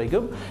 2x y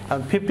কিউব। আর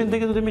 15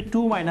 থেকে যদি আমি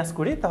 2 মাইনাস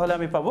করি তাহলে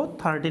আমি পাবো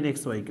 13x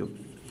y কিউব,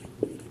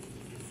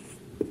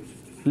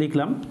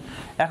 লিখলাম।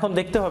 এখন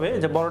দেখতে হবে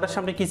যে বড়টার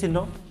সামনে কি চিহ্ন,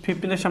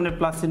 15 এর সামনে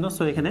প্লাস চিহ্ন,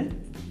 সো এখানে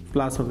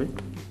প্লাস হবে।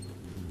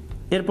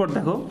 এরপর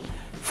দেখো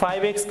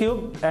 5x কিউব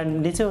অ্যান্ড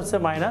নিচে হচ্ছে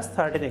minus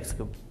 13x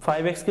cube.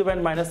 5x cube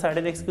and minus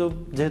 13x cube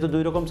যেহেতু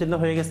দুই রকম চিহ্ন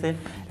হয়ে গেছে,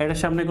 এটার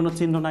সামনে কোনো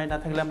চিহ্ন নাই, না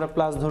থাকলে আমরা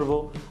প্লাস ধরবো,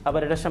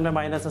 আবার এটার সামনে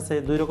মাইনাস আছে,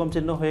 দুই রকম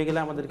চিহ্ন হয়ে গেলে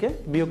আমাদেরকে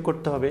বিয়োগ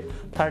করতে হবে।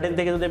 13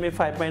 থেকে যদি আমি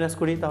 5 মাইনাস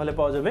করি তাহলে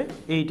পাওয়া যাবে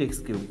 8x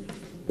কিউব,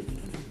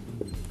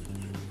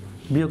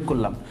 বিয়োগ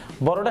করলাম।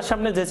 বড়টার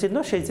সামনে যে চিহ্ন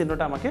সেই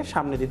চিহ্নটা আমাকে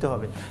সামনে দিতে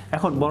হবে।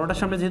 এখন বড়টার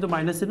সামনে যেহেতু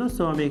মাইনাস চিহ্ন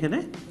সো আমি এখানে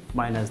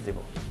মাইনাস দেব।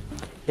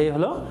 এই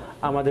হলো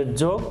আমাদের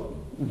যোগ।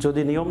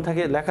 যদি নিয়ম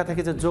থাকে লেখা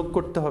থাকে যে যোগ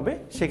করতে হবে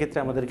সেক্ষেত্রে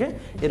আমাদেরকে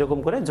এরকম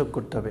করে যোগ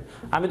করতে হবে।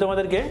 আমি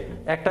তোমাদেরকে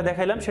একটা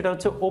দেখাইলাম, সেটা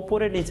হচ্ছে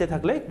ওপরে নিচে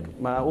থাকলে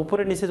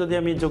উপরে নিচে যদি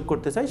আমি যোগ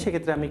করতে চাই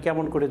সেক্ষেত্রে আমি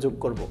কেমন করে যোগ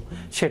করব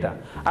সেটা।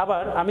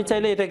 আবার আমি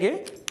চাইলে এটাকে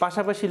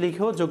পাশাপাশি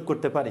লিখেও যোগ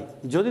করতে পারি।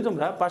 যদি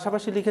তোমরা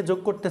পাশাপাশি লিখে যোগ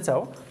করতে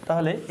চাও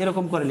তাহলে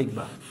এরকম করে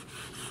লিখবা।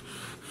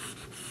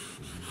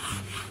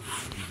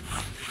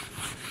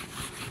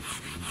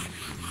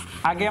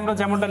 আগে আমরা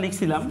যেমনটা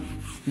লিখছিলাম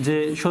যে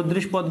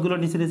সদৃশ পদগুলো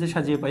নিচে নিচে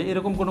সাজিয়ে পাই,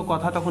 এরকম কোনো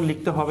কথা তখন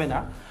লিখতে হবে না।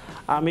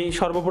 আমি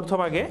সর্বপ্রথম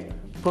আগে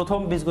প্রথম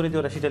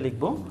বীজগণিতীয় রাশিটা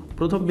লিখব।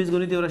 প্রথম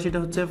বীজগণিতীয় রাশিটা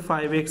হচ্ছে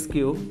 5x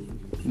cube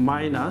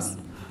minus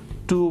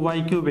 2y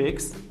cube x,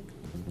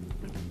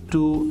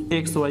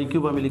 2xy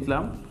cube আমি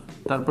লিখলাম,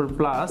 তারপর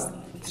plus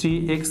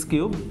 3x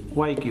cube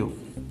y cube.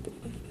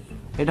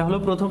 এটা হলো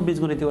প্রথম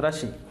বীজগণিতীয়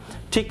রাশি।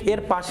 ঠিক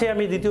এর পাশে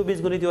আমি দ্বিতীয়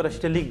বীজগণিতীয়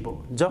রাশিটা লিখব।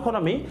 যখন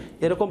আমি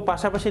এরকম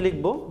পাশাপাশি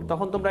লিখব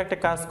তখন তোমরা একটা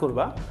কাজ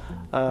করবা,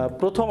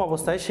 প্রথম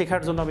অবস্থায়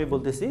শেখার জন্য আমি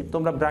বলতেছি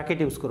তোমরা ব্র্যাকেট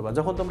ইউজ করবা।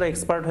 যখন তোমরা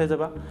এক্সপার্ট হয়ে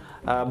যাবা,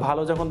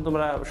 ভালো যখন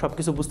তোমরা সব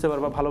কিছু বুঝতে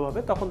পারবা ভালোভাবে,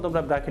 তখন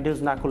তোমরা ব্র্যাকেট ইউজ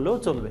না করলেও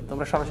চলবে,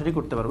 তোমরা সরাসরি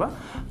করতে পারবা।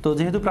 তো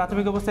যেহেতু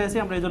প্রাথমিক অবস্থায় আছি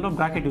আমরা এই জন্য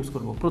ব্র্যাকেট ইউজ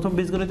করব। প্রথম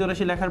বীজগণিতীয়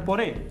রাশি লেখার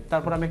পরে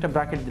তারপর আমি একটা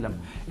ব্র্যাকেট দিলাম,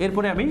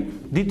 এরপরে আমি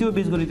দ্বিতীয়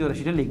বীজগণিতীয়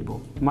রাশিটা লিখব।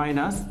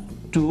 মাইনাস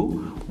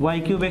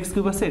 2y³ x³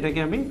 আছে, এটাকে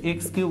আমি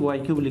x³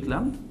 y³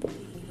 লিখলাম,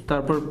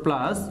 তারপর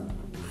প্লাস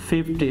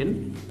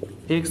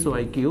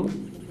 15xy³,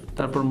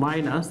 তারপর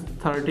মাইনাস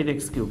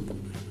 13x³।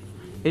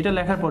 এটা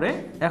লেখার পরে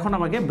এখন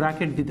আমাকে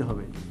ব্র্যাকেট দিতে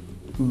হবে,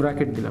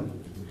 ব্র্যাকেট দিলাম।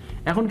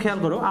 এখন খেয়াল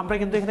করো আমরা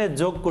কিন্তু এখানে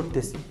যোগ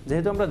করতেছি,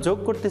 যেহেতু আমরা যোগ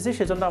করতেছি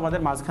সেজন্য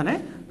আমাদের মাঝখানে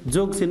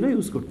যোগ চিহ্ন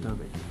ইউজ করতে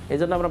হবে, এই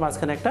জন্য আমরা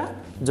মাঝখানে একটা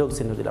যোগ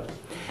চিহ্ন দিলাম।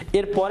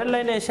 এর পরের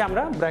লাইনে এসে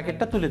আমরা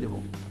ব্র্যাকেটটা তুলে দেব,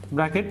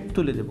 ব্র্যাকেট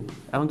তুলে দেব।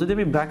 এখন যদি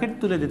আমি ব্র্যাকেট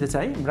তুলে দিতে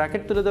চাই,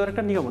 ব্র্যাকেট তুলে দেওয়ার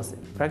একটা নিয়ম আছে।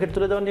 ব্র্যাকেট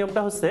তুলে দেওয়ার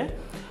নিয়মটা হচ্ছে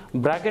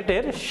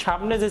ব্র্যাকেটের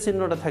সামনে যে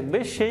চিহ্নটা থাকবে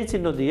সেই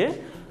চিহ্ন দিয়ে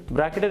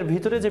ব্র্যাকেটের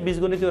ভিতরে যে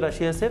বীজগণিতীয়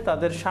রাশি আছে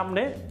তাদের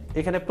সামনে,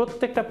 এখানে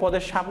প্রত্যেকটা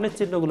পদের সামনের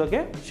চিহ্নগুলোকে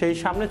সেই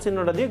সামনের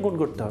চিহ্নটা দিয়ে গুণ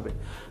করতে হবে।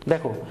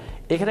 দেখো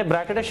এখানে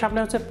ব্র্যাকেটের সামনে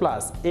হচ্ছে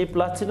প্লাস, এই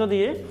প্লাস চিহ্ন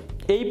দিয়ে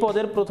এই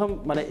পদের প্রথম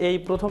মানে এই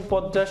প্রথম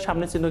পদটার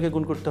সামনের চিহ্নকে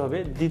গুণ করতে হবে,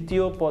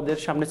 দ্বিতীয় পদের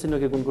সামনের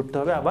চিহ্নকে গুণ করতে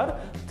হবে, আবার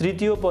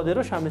তৃতীয়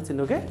পদেরও সামনের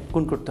চিহ্নকে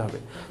গুণ করতে হবে।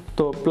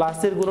 তো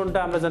প্লাসের গুণনটা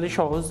আমরা জানি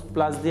সহজ,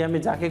 প্লাস দিয়ে আমি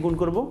যাকে গুণ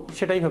করব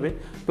সেটাই হবে।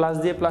 প্লাস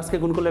দিয়ে প্লাসকে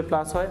গুণ করলে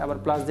প্লাস হয়, আবার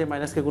প্লাস দিয়ে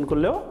মাইনাসকে গুণ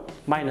করলেও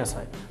মাইনাস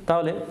হয়।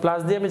 তাহলে প্লাস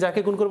দিয়ে আমি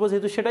যাকে গুণ করব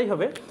যেহেতু সেটাই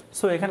হবে,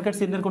 সো এখানকার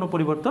চিহ্নের কোনো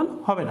পরিবর্তন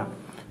হবে না।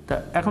 তা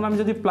এখন আমি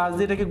যদি প্লাস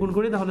দিয়ে এটাকে গুণ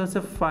করি তাহলে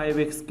হচ্ছে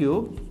 5x³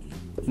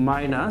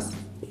 মাইনাস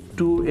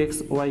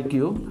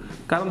 2xy³।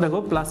 কারণ দেখো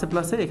প্লাসে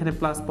প্লাসে এখানে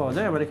প্লাস পাওয়া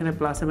যায়, আবার এখানে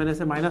প্লাসে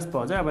মাইনাসে মাইনাস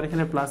পাওয়া যায়, আবার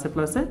এখানে প্লাসে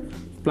প্লাসে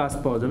প্লাস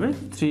পাওয়া যাবে,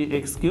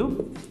 3x³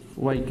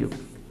 y³।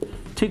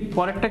 ঠিক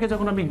পরেরটাকে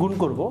যখন আমি গুণ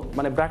করব,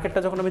 মানে ব্র্যাকেটটা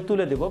যখন আমি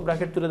তুলে দেব,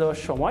 ব্র্যাকেট তুলে দেওয়ার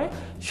সময়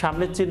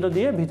সামনের চিহ্ন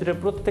দিয়ে ভিতরে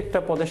প্রত্যেকটা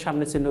পদের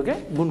সামনের চিহ্নকে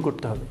গুণ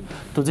করতে হবে।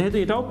 তো যেহেতু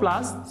এটাও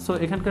প্লাস, সো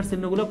এখানকার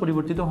চিহ্নগুলো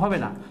পরিবর্তিত হবে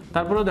না।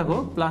 তারপরেও দেখো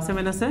প্লাসে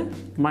মাইনাসে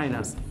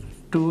মাইনাস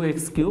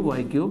 2x³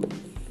 y³,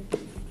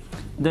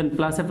 দেন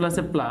প্লাসে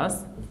প্লাসে প্লাস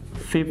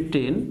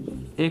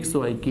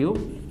 15xy³,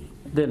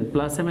 দেন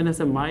প্লাসে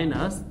মাইনাসে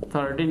মাইনাস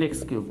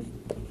 13x³।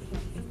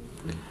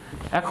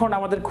 এখন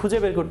আমাদের খুঁজে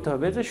বের করতে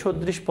হবে যে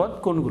সদৃশ পদ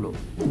কোনগুলো।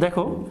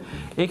 দেখো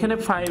এখানে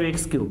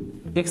 5x³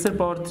 x এর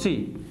পাওয়ার 3,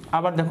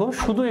 আবার দেখো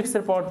শুধু x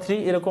এর পাওয়ার 3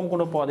 এরকম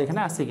কোনো পদ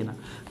এখানে আছে কিনা।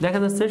 দেখা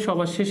যাচ্ছে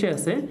সবার শেষে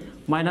আছে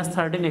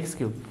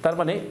 -13x³, তার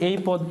মানে এই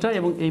পদটা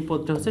এবং এই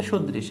পদটা হচ্ছে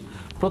সদৃশ।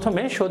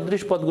 প্রথমে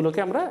সদৃশ পদগুলোকে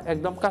আমরা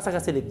একদম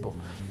কাছাকাছি লিখব।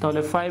 তাহলে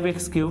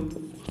 5x³,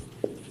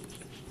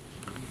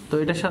 তো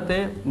এটার সাথে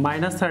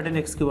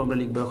 -13x³ আমরা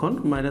লিখবো এখন,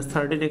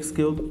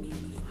 -13x³।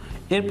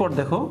 এরপর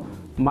দেখো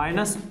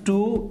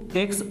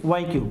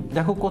 -2xy³,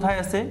 দেখো কোথায়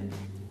আছে,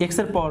 x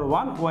এর পাওয়ার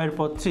 1 y এর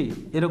পাওয়ার 3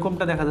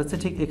 এরকমটা দেখা যাচ্ছে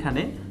ঠিক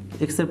এখানে,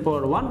 x এর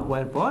পাওয়ার 1 y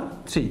এর পাওয়ার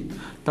 3।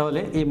 তাহলে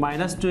এই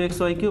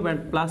 -2xy³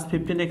 এন্ড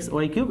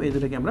 +15xy³ এই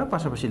দুটোকে আমরা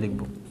পাশাপাশি লিখব,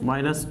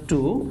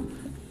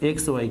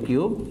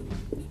 -2xy³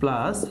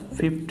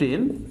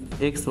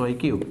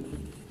 +15xy³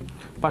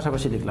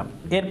 পাশাপাশি লিখলাম।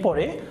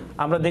 এরপরে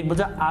আমরা দেখব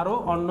যে আরো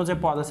অন্য যে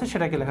পদ আছে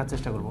সেটাকে লেখার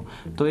চেষ্টা করব।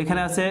 তো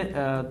এখানে আছে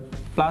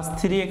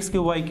 +3x³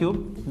 y³,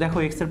 দেখো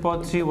x এর পাওয়ার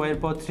 3 y এর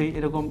পাওয়ার 3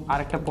 এরকম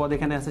আরেকটা পদ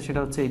এখানে আছে, সেটা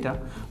হচ্ছে এটা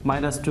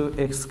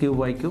 -2x³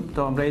 y³। তো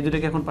আমরা এই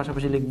দুটোকে এখন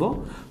পাশাপাশি লিখব,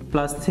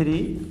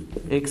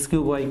 +3x³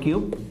 y³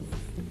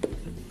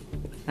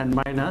 and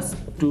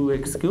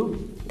 -2x³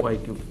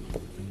 y³।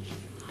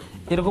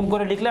 এরকম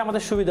করে লিখলে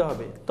আমাদের সুবিধা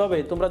হবে। তবে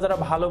তোমরা যারা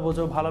ভালো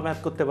বোঝো, ভালো ম্যাথ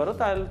করতে পারো,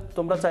 তাহলে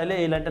তোমরা চাইলে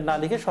এই লাইনটা না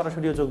লিখে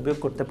সরাসরি যোগ বিয়োগ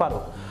করতে পারো।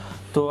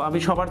 তো আমি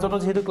সবার জন্য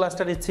যেহেতু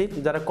ক্লাসটা নিচ্ছি,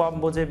 যারা কম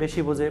বোঝে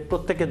বেশি বোঝে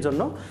প্রত্যেকের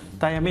জন্য,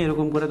 তাই আমি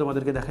এরকম করে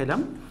তোমাদেরকে দেখাইলাম।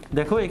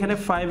 দেখো এখানে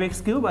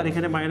 5x³ আর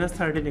এখানে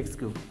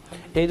 -13x³,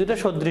 এই দুটো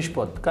সদৃশ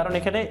পদ, কারণ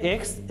এখানে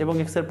x এবং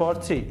x এর পাওয়ার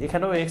 3,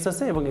 এখানেও x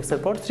আছে এবং x এর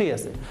পাওয়ার 3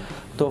 আছে।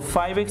 তো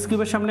 5x³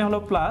 এর সামনে হলো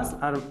প্লাস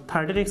আর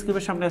 13x³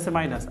 এর সামনে আছে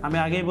মাইনাস। আমি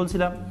আগেই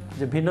বলছিলাম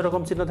যে ভিন্ন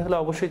রকম চিহ্ন থাকলে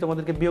অবশ্যই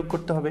তোমাদেরকে বিয়োগ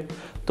করতে হবে।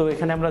 তো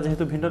এখানে আমরা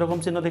যেহেতু ভিন্ন রকম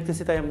চিহ্ন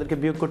দেখতেছি তাই আমাদেরকে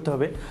বিয়োগ করতে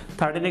হবে।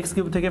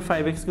 13x³ থেকে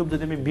 5x³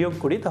 যদি আমি বিয়োগ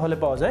করি তাহলে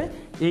পাওয়া যায়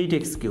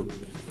 8x³।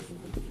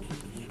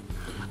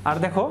 আর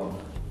দেখো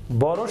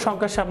বড়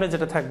সংখ্যার সামনে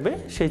যেটা থাকবে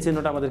সেই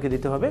চিহ্নটা আমাদেরকে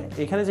দিতে হবে।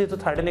 এখানে যেহেতু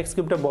 13x³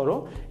 বড়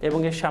এবং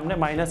এর সামনে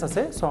মাইনাস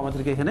আছে, সো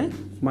আমাদেরকে এখানে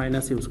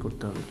মাইনাস ইউজ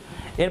করতে হবে।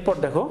 এরপর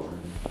দেখো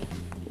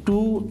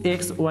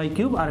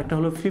 2xy³ আর একটা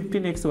হলো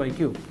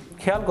 15xy³।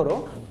 খেয়াল করো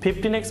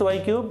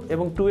 15xy³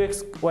 এবং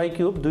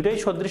 2xy³ দুটোই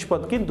সদৃশ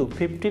পদ, কিন্তু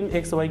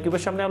 15xy³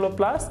 এর সামনে হলো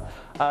প্লাস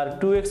আর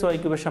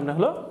 2xy³ এর সামনে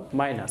হলো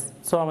মাইনাস।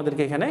 সো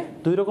আমাদেরকে এখানে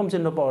দুই রকম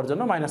চিহ্ন পাওয়ার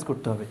জন্য মাইনাস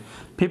করতে হবে।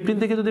 15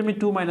 থেকে যদি আমি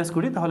 2 মাইনাস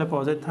করি তাহলে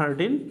পাওয়া যায়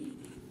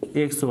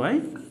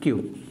 13xy³।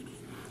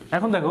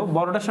 এখন দেখো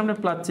বড়টার সামনে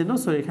প্লাস চিহ্ন,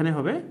 সো এখানে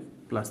হবে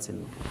প্লাস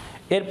চিহ্ন।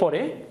 এরপরে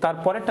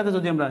তারপরেরটাতে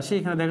যদি আমরা আসি,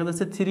 এখানে দেখা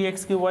যাচ্ছে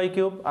 3x³ y³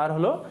 আর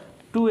হলো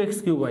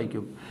 2x³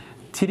 y³।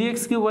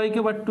 3x³ y³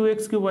 আর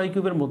 2x³ y³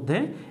 মধ্যে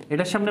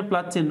এটার সামনে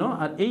প্লাস চিহ্ন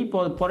আর এই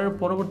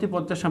পরবর্তী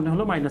পদটার সামনে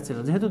হলো মাইনাস চিহ্ন,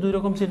 যেহেতু দুই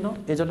রকম চিহ্ন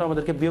এই জন্য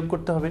আমাদেরকে বিয়োগ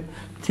করতে হবে।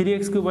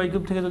 3x³ y³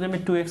 থেকে যদি আমি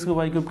 2x³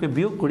 y³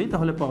 বিয়োগ করি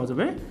তাহলে পাওয়া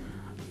যাবে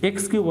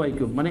x³ y³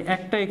 মানে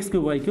একটা x³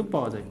 y³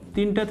 পাওয়া যায়।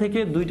 3টা থেকে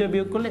 2টা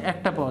বিয়োগ করলে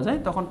একটা পাওয়া যায়,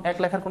 তখন এক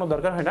লেখার কোনো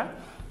দরকার হয় না।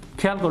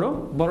 খেয়াল করো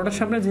বড়টার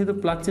সামনে যেহেতু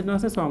প্লাস চিহ্ন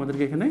আছে সো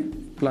আমাদেরকে এখানে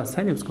প্লাস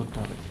সাইন ইউজ করতে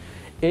হবে।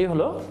 এই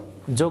হলো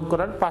যোগ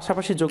করার,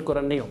 পাশাপাশি যোগ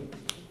করার নিয়ম।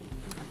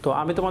 তো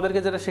আমি তোমাদেরকে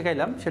যেটা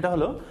শেখাইলাম সেটা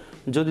হলো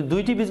যদি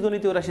 2টি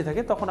বীজগণিতীয় রাশি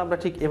থাকে তখন আমরা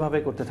ঠিক এভাবে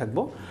করতে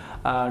থাকবো,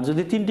 আর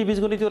যদি 3টি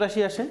বীজগণিতীয়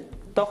রাশি আসে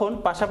তখন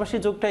পাশাপাশি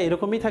যোগটা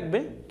এরকমই থাকবে,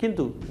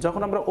 কিন্তু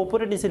যখন আমরা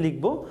ওপরে নিচে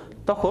লিখব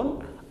তখন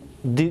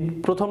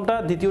প্রথমটা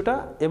দ্বিতীয়টা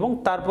এবং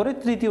তারপরে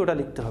তৃতীয়টা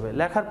লিখতে হবে,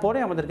 লেখার পরে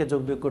আমাদেরকে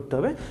যোগ বিয়োগ করতে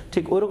হবে।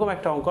 ঠিক ওইরকম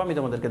একটা অঙ্ক আমি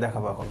তোমাদেরকে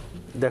দেখাবো এখন।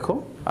 দেখো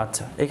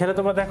আচ্ছা, এখানে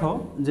তোমরা দেখো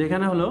যে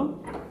এখানে হলো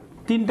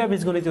 3টা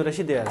বীজগণিতীয়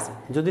রাশি দেওয়া আছে।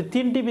 যদি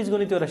 3টি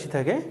বীজগণিতীয় রাশি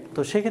থাকে তো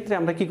সেক্ষেত্রে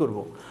আমরা কি করব,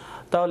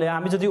 তাহলে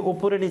আমি যদি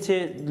ওপরে নিচে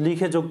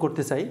লিখে যোগ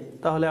করতে চাই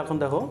তাহলে এখন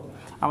দেখো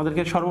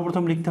আমাদেরকে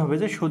সর্বপ্রথম লিখতে হবে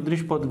যে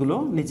সদৃশ পদগুলো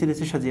নিচে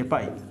নিচে সাজিয়ে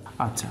পাই।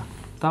 আচ্ছা,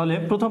 তাহলে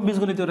প্রথম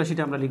বীজগণিতীয়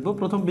রাশিটা আমরা লিখব।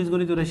 প্রথম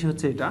বীজগণিতীয় রাশি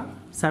হচ্ছে এটা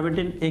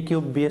 17a³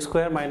 b²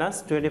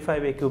 -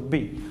 25a³ b।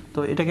 তো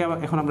এটাকে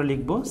এখন আমরা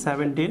লিখব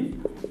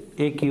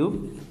 17a³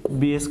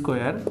 b² -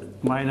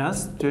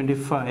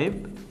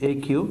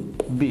 25a³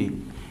 b।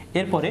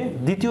 এরপরে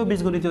দ্বিতীয়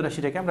বীজগণিতীয়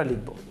রাশিটাকে আমরা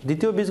লিখব।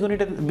 দ্বিতীয়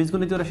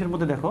বীজগণিতীয় রাশির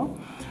মধ্যে দেখো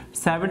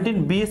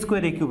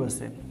 17b²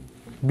 আছে,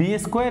 b²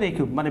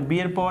 মানে b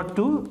এর পাওয়ার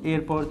 2 a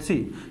এর পাওয়ার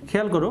 3।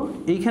 খেয়াল করো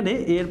এইখানে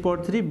a এর পাওয়ার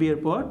 3 b এর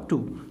পাওয়ার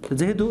 2,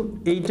 যেহেতু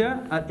এইটা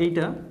আর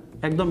এইটা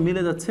একদম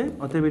মিলে যাচ্ছে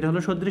অতএব এটা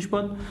হলো সদৃশ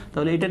পদ,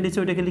 তাহলে এটার নিচে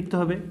ওইটাকে লিখতে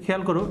হবে।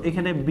 খেয়াল করো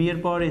এখানে b এর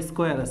পাওয়ার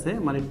স্কয়ার আছে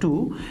মানে 2,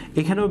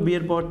 এখানেও b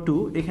এর পাওয়ার 2,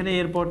 এখানে a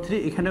এর পাওয়ার 3,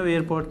 এখানেও a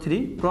এর পাওয়ার 3।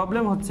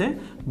 প্রবলেম হচ্ছে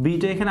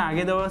bটা এখানে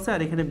আগে দেওয়া আছে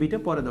আর এখানে bটা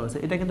পরে দেওয়া আছে,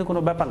 এটা কিন্তু কোনো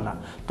ব্যাপার না,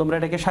 তোমরা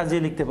এটাকে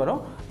সাজিয়ে লিখতে পারো।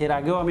 এর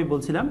আগেও আমি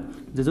বলছিলাম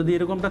যে যদি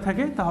এরকমটা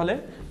থাকে তাহলে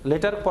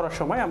লেটার পড়ার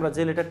সময় আমরা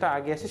যে লেটারটা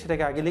আগে আসে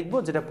সেটাকে আগে লিখবো,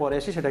 যেটা পরে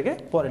আসে সেটাকে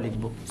পরে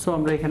লিখবো। সো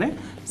আমরা এখানে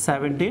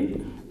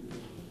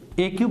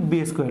 17a³ b²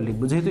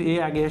 লিখবো, যেহেতু a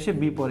আগে আসে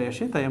b পরে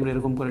আসে তাই আমরা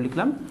এরকম করে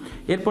লিখলাম।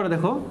 এরপরে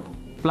দেখো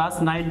প্লাস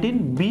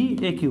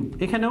 19ba³,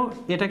 এখানেও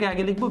এটাকে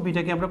আগে লিখবো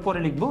বিটাকে আমরা পরে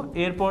লিখবো।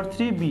 a এর পাওয়ার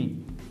 3b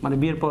মানে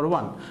b এর পাওয়ার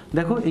 1,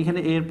 দেখো এখানে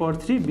a এর পাওয়ার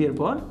 3 b এর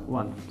পাওয়ার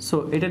 1। সো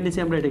এটার নিচে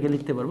আমরা এটাকে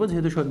লিখতে পারবো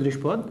যেহেতু সদৃশ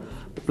পদ,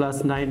 প্লাস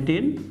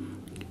 19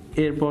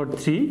 এর পাওয়ার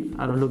 3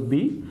 আর হলো b।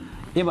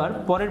 এবার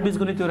পরের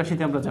বীজগণিতীয়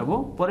রাশিতে আমরা যাব।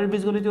 পরের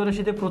বীজগণিতীয়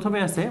রাশিতে প্রথমে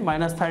আছে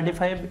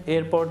 -35 a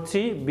এর পাওয়ার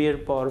 3 b এর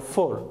পাওয়ার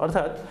 4,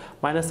 অর্থাৎ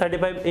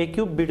 -35a³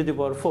 b⁴।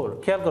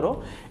 খেয়াল করো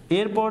a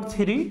এর পাওয়ার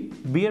 3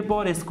 b এর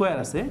পাওয়ার স্কয়ার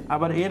আছে,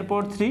 আবার a এর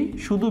পাওয়ার 3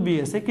 শুধু b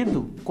আছে, কিন্তু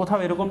কোথাও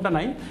এরকমটা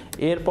নাই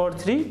a এর পাওয়ার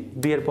 3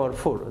 b এর পাওয়ার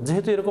 4।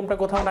 যেহেতু এরকমটা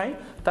কোথাও নাই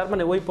তার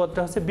মানে ওই পদটা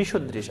হচ্ছে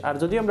বিসদৃশ, আর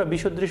যদি আমরা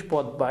বিসদৃশ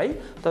পদ পাই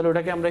তাহলে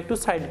ওটাকে আমরা একটু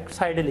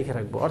সাইডে লিখে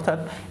রাখবো, অর্থাৎ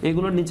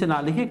এগুলোর নিচে না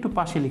লিখে একটু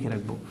পাশে লিখে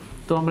রাখবো।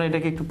 তো আমরা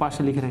এটাকে একটু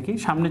পাশে লিখে রাখি,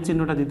 সামনের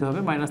চিহ্নটা দিতে হবে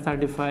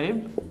 -35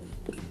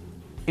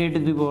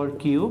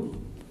 a³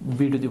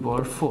 b⁴।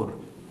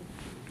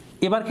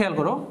 এবার খেয়াল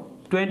করো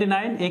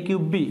 29a³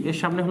 b এর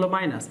সামনে হলো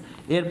মাইনাস,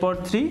 এর পর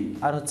 3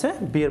 আর হচ্ছে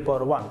b এর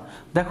পাওয়ার 1।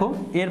 দেখো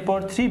এর পর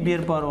 3 b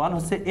এর পাওয়ার 1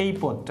 হচ্ছে এই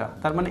পদটা,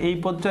 তার মানে এই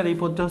পদটা আর এই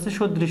পদটা হচ্ছে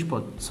সদৃশ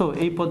পদ। সো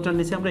এই পদটার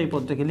নিচে আমরা এই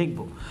পদটাকে লিখব।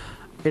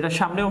 এটার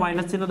সামনেও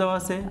মাইনাস চিহ্ন দেওয়া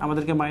আছে,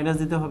 আমাদেরকে মাইনাস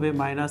দিতে হবে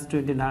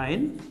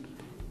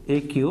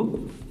 -29a³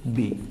 b।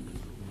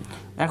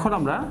 এখন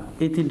আমরা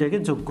এই তিনটাকে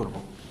যোগ করব।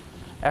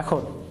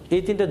 এখন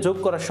এই তিনটা যোগ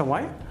করার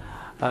সময়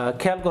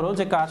খেয়াল করো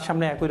যে কার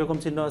সামনে একই রকম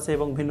চিহ্ন আছে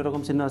এবং ভিন্ন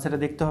রকম চিহ্ন আছে, এটা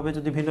দেখতে হবে।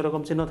 যদি ভিন্ন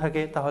রকম চিহ্ন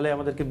থাকে তাহলে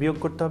আমাদেরকে বিয়োগ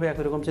করতে হবে,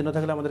 একই রকম চিহ্ন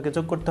থাকলে আমাদেরকে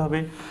যোগ করতে হবে।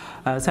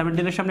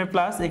 17 এর সামনে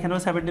প্লাস, এখানেও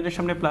 17 এর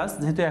সামনে প্লাস,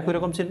 যেহেতু একই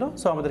রকম চিহ্ন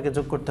সো আমাদেরকে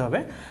যোগ করতে হবে।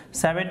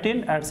 17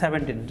 আর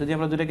 17 যদি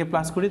আমরা দুটাকে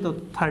প্লাস করি তো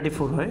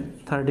 34 হয়,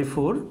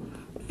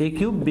 34a³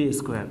 b²।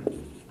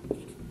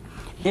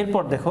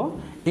 এরপর দেখো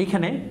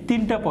এইখানে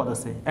তিনটা পদ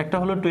আছে, একটা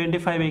হলো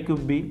 25a³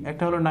 b,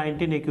 একটা হলো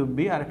 19a³ b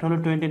আর একটা হলো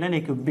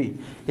 29a³ b।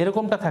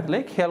 এরকমটা থাকলে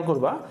খেয়াল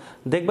করবা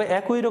দেখবা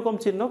একই রকম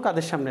চিহ্ন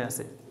কাদের সামনে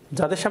আছে,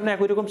 যাদের সামনে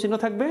একই রকম চিহ্ন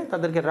থাকবে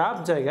তাদেরকে রাফ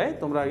জায়গায়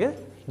তোমরা আগে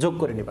যোগ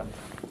করে নিবা।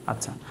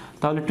 আচ্ছা,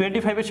 তাহলে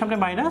 25 এর সামনে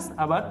মাইনাস,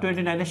 আবার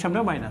 29 এর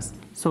সামনেও মাইনাস।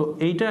 সো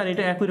এইটা আর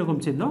এটা একই রকম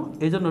চিহ্ন,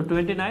 এই জন্য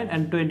 29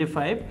 and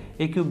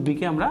 25a³ b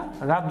কে আমরা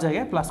রাফ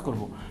জায়গায় প্লাস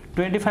করব।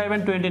 25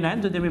 and 29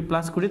 যদি আমি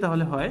প্লাস করি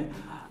তাহলে হয়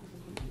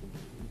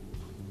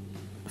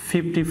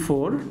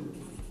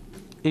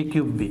 54a³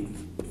 b।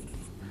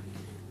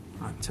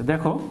 আচ্ছা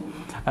দেখো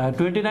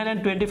 29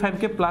 and 25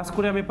 কে প্লাস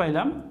করে আমি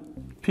পাইলাম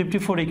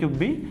 54a³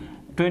 b।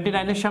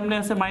 29 এর সামনে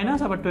আছে মাইনাস,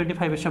 আবার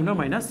 25 এর সামনেও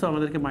মাইনাস, তো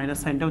আমাদেরকে মাইনাস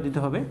সাইনটাও দিতে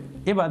হবে।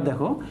 এবার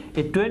দেখো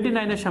এই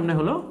 29 এর সামনে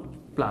হলো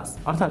প্লাস,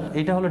 অর্থাৎ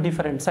এটা হলো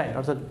ডিফারেন্ট সাইন,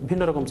 অর্থাৎ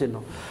ভিন্ন রকম চিহ্ন।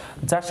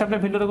 যার সামনে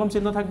ভিন্ন রকম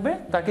চিহ্ন থাকবে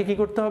তাকে কি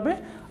করতে হবে,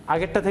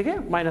 আগেরটা থেকে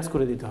মাইনাস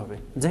করে দিতে হবে।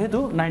 যেহেতু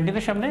 19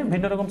 এর সামনে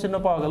ভিন্ন রকম চিহ্ন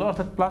পাওয়া গেল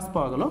অর্থাৎ প্লাস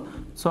পাওয়া গেল,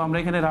 সো আমরা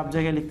এখানে রাফ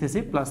জায়গায় লিখতেছি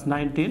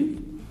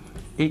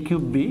 +19a³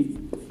 b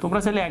তোমরা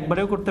চাইলে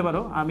একবারেও করতে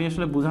পারো, আমি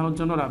আসলে বোঝানোর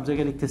জন্য রাফ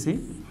জায়গায় লিখতেছি।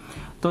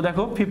 তো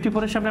দেখো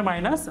 54 এর সামনে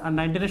মাইনাস আর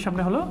 19 এর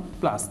সামনে হলো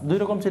প্লাস, দুই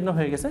রকম চিহ্ন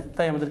হয়ে গেছে,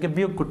 তাই আমাদেরকে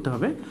বিয়োগ করতে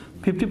হবে।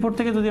 54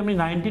 থেকে যদি আমি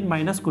 19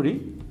 মাইনাস করি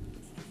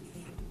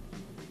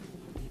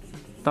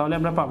তাহলে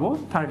আমরা পাবো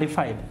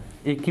 35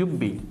 a কিউব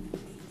b।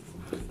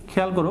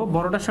 খেয়াল করো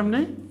বড়টার সামনে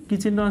কি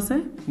চিহ্ন আছে?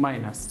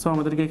 মাইনাস, সো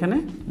আমাদেরকে এখানে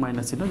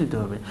মাইনাস চিহ্ন দিতে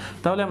হবে।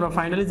 তাহলে আমরা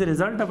ফাইনালি যে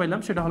রেজাল্টটা পাইলাম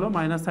সেটা হলো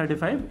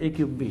 -35 a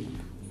cube b,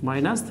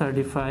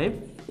 -35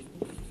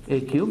 a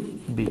cube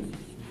b।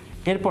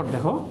 এরপর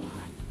দেখো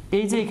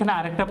এই যে এখানে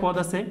আরেকটা পদ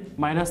আছে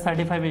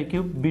 -35 a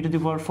cube b to the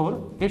পাওয়ার 4,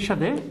 এর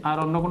সাথে আর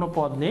অন্য কোনো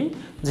পদ নেই,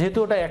 যেহেতু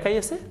ওটা একাই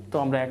আছে তো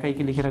আমরা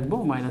একাইকে লিখে রাখবো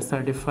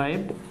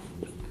 -35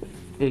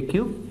 a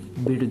cube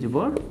b to the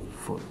পাওয়ার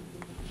 4।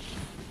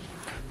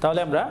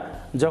 তাহলে আমরা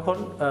যখন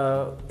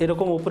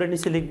এরকম উপরে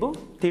নিচে লিখব,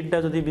 তিনটা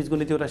যদি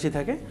বীজগণিতীয় রাশি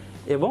থাকে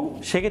এবং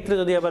সেক্ষেত্রে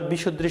যদি আবার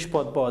বিসদৃশ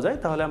পদ পাওয়া যায়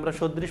তাহলে আমরা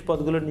সদৃশ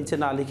পদগুলোর নিচে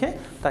না লিখে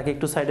তাকে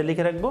একটু সাইডে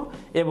লিখে রাখবো,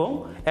 এবং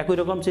একই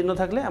রকম চিহ্ন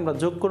থাকলে আমরা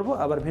যোগ করব,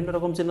 আবার ভিন্ন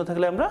রকম চিহ্ন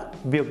থাকলে আমরা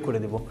বিয়োগ করে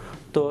দেব।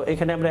 তো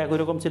এখানে আমরা একই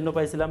রকম চিহ্ন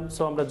পাইছিলাম,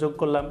 সো আমরা যোগ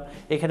করলাম।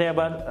 এখানে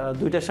আবার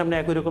দুইটার সামনে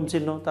একই রকম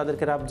চিহ্ন,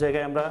 তাদেরকে রাফ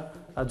জায়গায় আমরা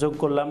যোগ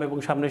করলাম এবং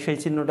সামনে সেই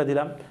চিহ্নটা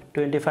দিলাম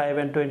 25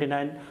 and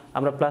 29,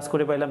 আমরা প্লাস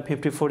করে পাইলাম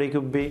 54 a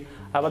কিউব b।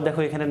 আবার দেখো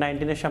এখানে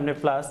 19 এর সামনে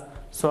প্লাস,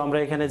 সো আমরা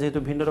এখানে যেহেতু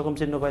ভিন্ন রকম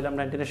চিহ্ন পাইলাম,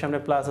 19 এর সামনে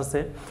প্লাস আছে,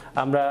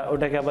 আমরা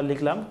ওটাকে আবার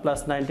লিখলাম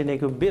 +19 a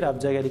কিউব b, রাফ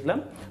জায়গায় লিখলাম।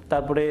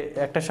 তারপরে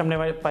একটার সামনে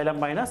পাইলাম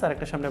মাইনাস আর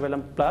একটার সামনে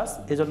পাইলাম প্লাস,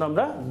 এজন্য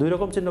আমরা দুই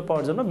রকম চিহ্ন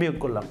পাওয়ার জন্য বিয়োগ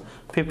করলাম।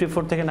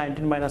 54 থেকে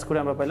 19 মাইনাস করে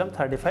আমরা পাইলাম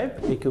 35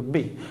 a কিউব b।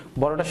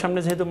 বড়টার সামনে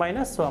যেহেতু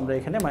মাইনাস, সো আমরা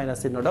এখানে মাইনাস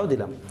চিহ্নটাও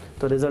দিলাম।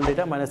 তো রেজাল্ট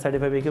এটা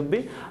 -35 a কিউব b।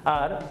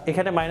 আর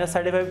এখানে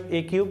 -35 a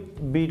cube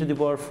b to the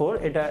পাওয়ার 4,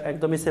 এটা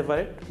একদমই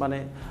সেপারেট, মানে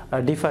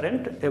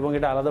ডিফারেন্ট, এবং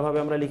এটা আলাদাভাবে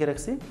আমরা লিখে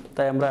রাখছি,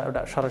 তাই আমরা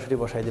ওটা সরাসরি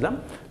বসাই দিলাম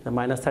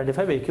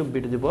 -35 a cube b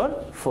to the পাওয়ার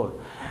 4।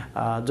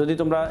 যদি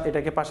তোমরা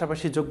এটাকে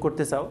পাশাপাশি যোগ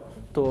করতে চাও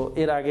তো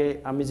এর আগে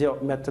আমি যে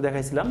ম্যাথটা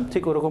দেখাইছিলাম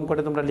ঠিক ওরকম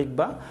করে তোমরা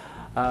লিখবা।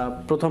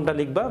 প্রথমটা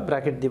লিখবা,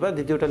 ব্র্যাকেট দিবা,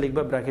 দ্বিতীয়টা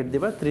লিখবা, ব্র্যাকেট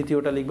দিবা,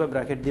 তৃতীয়টা লিখবা,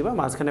 ব্র্যাকেট দিবা,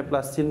 মাঝখানে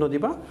প্লাস চিহ্ন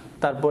দিবা,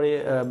 তারপরে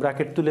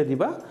ব্র্যাকেট তুলে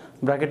দিবা।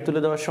 ব্র্যাকেট তুলে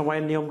দেওয়ার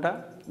সময়ের নিয়মটা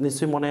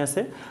নিশ্চয়ই মনে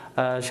আছে,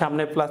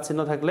 সামনে প্লাস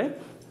চিহ্ন থাকলে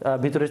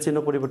ভিতরের চিহ্ন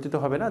পরিবর্তিত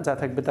হবে না, যা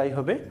থাকবে তাই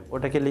হবে,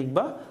 ওটাকে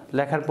লিখবা।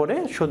 লেখার পরে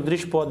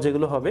সদৃশ পদ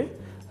যেগুলো হবে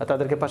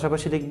তাদেরকে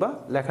পাশাপাশি লিখবা,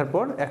 লেখার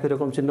পর একই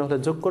রকম চিহ্ন হলে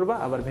যোগ করবা,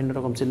 আবার ভিন্ন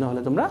রকম চিহ্ন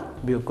হলে তোমরা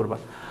বিয়োগ করবা।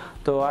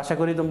 তো আশা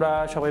করি তোমরা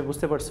সবাই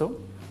বুঝতে পারছো।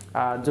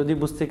 আর যদি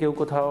বুঝতে কেউ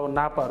কোথাও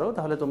না পারো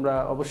তাহলে তোমরা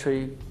অবশ্যই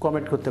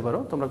কমেন্ট করতে পারো,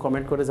 তোমরা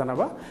কমেন্ট করে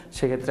জানাবা,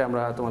 সেক্ষেত্রে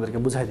আমরা তোমাদেরকে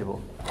বুঝাই দেব।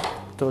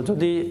 তো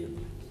যদি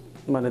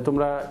মানে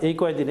তোমরা এই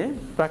কয়দিনে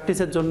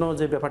প্র্যাকটিসের জন্য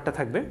যে ব্যাপারটা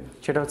থাকবে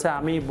সেটা হচ্ছে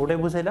আমি বোর্ডে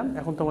বুঝাইলাম,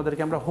 এখন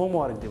তোমাদেরকে আমরা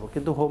হোমওয়ার্ক দেবো,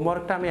 কিন্তু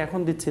হোমওয়ার্কটা আমি এখন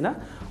দিচ্ছি না,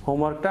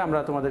 হোমওয়ার্কটা আমরা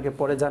তোমাদেরকে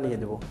পরে জানিয়ে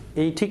দেবো।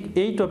 ঠিক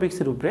এই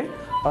টপিক্সের উপরে,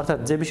 অর্থাৎ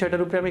যে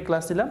বিষয়টার উপরে আমি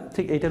ক্লাস দিলাম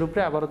ঠিক এইটার উপরে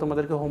আবারও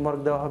তোমাদেরকে হোমওয়ার্ক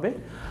দেওয়া হবে,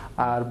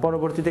 আর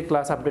পরবর্তীতে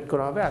ক্লাস আপডেট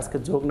করা হবে। আজকে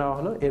যোগ নেওয়া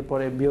হলো,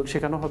 এরপরে বিয়োগ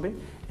শেখানো হবে,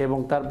 এবং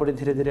তারপরে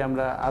ধীরে ধীরে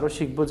আমরা আরও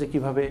শিখবো যে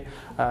কীভাবে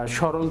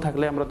সরল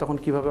থাকলে আমরা তখন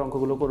কিভাবে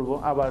অঙ্কগুলো করব,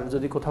 আবার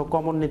যদি কোথাও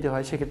কমন নিতে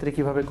হয় সেক্ষেত্রে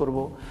কিভাবে করব,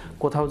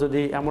 কোথাও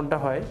যদি এমনটা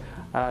হয়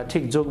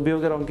ঠিক যোগ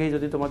বিয়োগের অঙ্কেই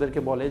যদি তোমাদেরকে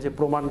বলে যে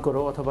প্রমাণ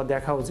করো অথবা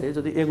দেখাও, যে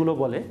যদি এগুলো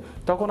বলে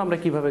তখন আমরা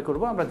কিভাবে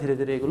করব, আমরা ধীরে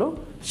ধীরে এগুলো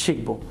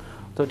শিখব।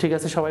 তো ঠিক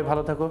আছে, সবাই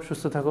ভালো থাকো,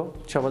 সুস্থ থাকো,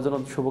 সবার জন্য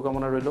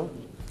শুভকামনা রইল,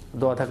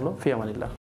 দোয়া থাকলো, ফি আমানিল্লাহ।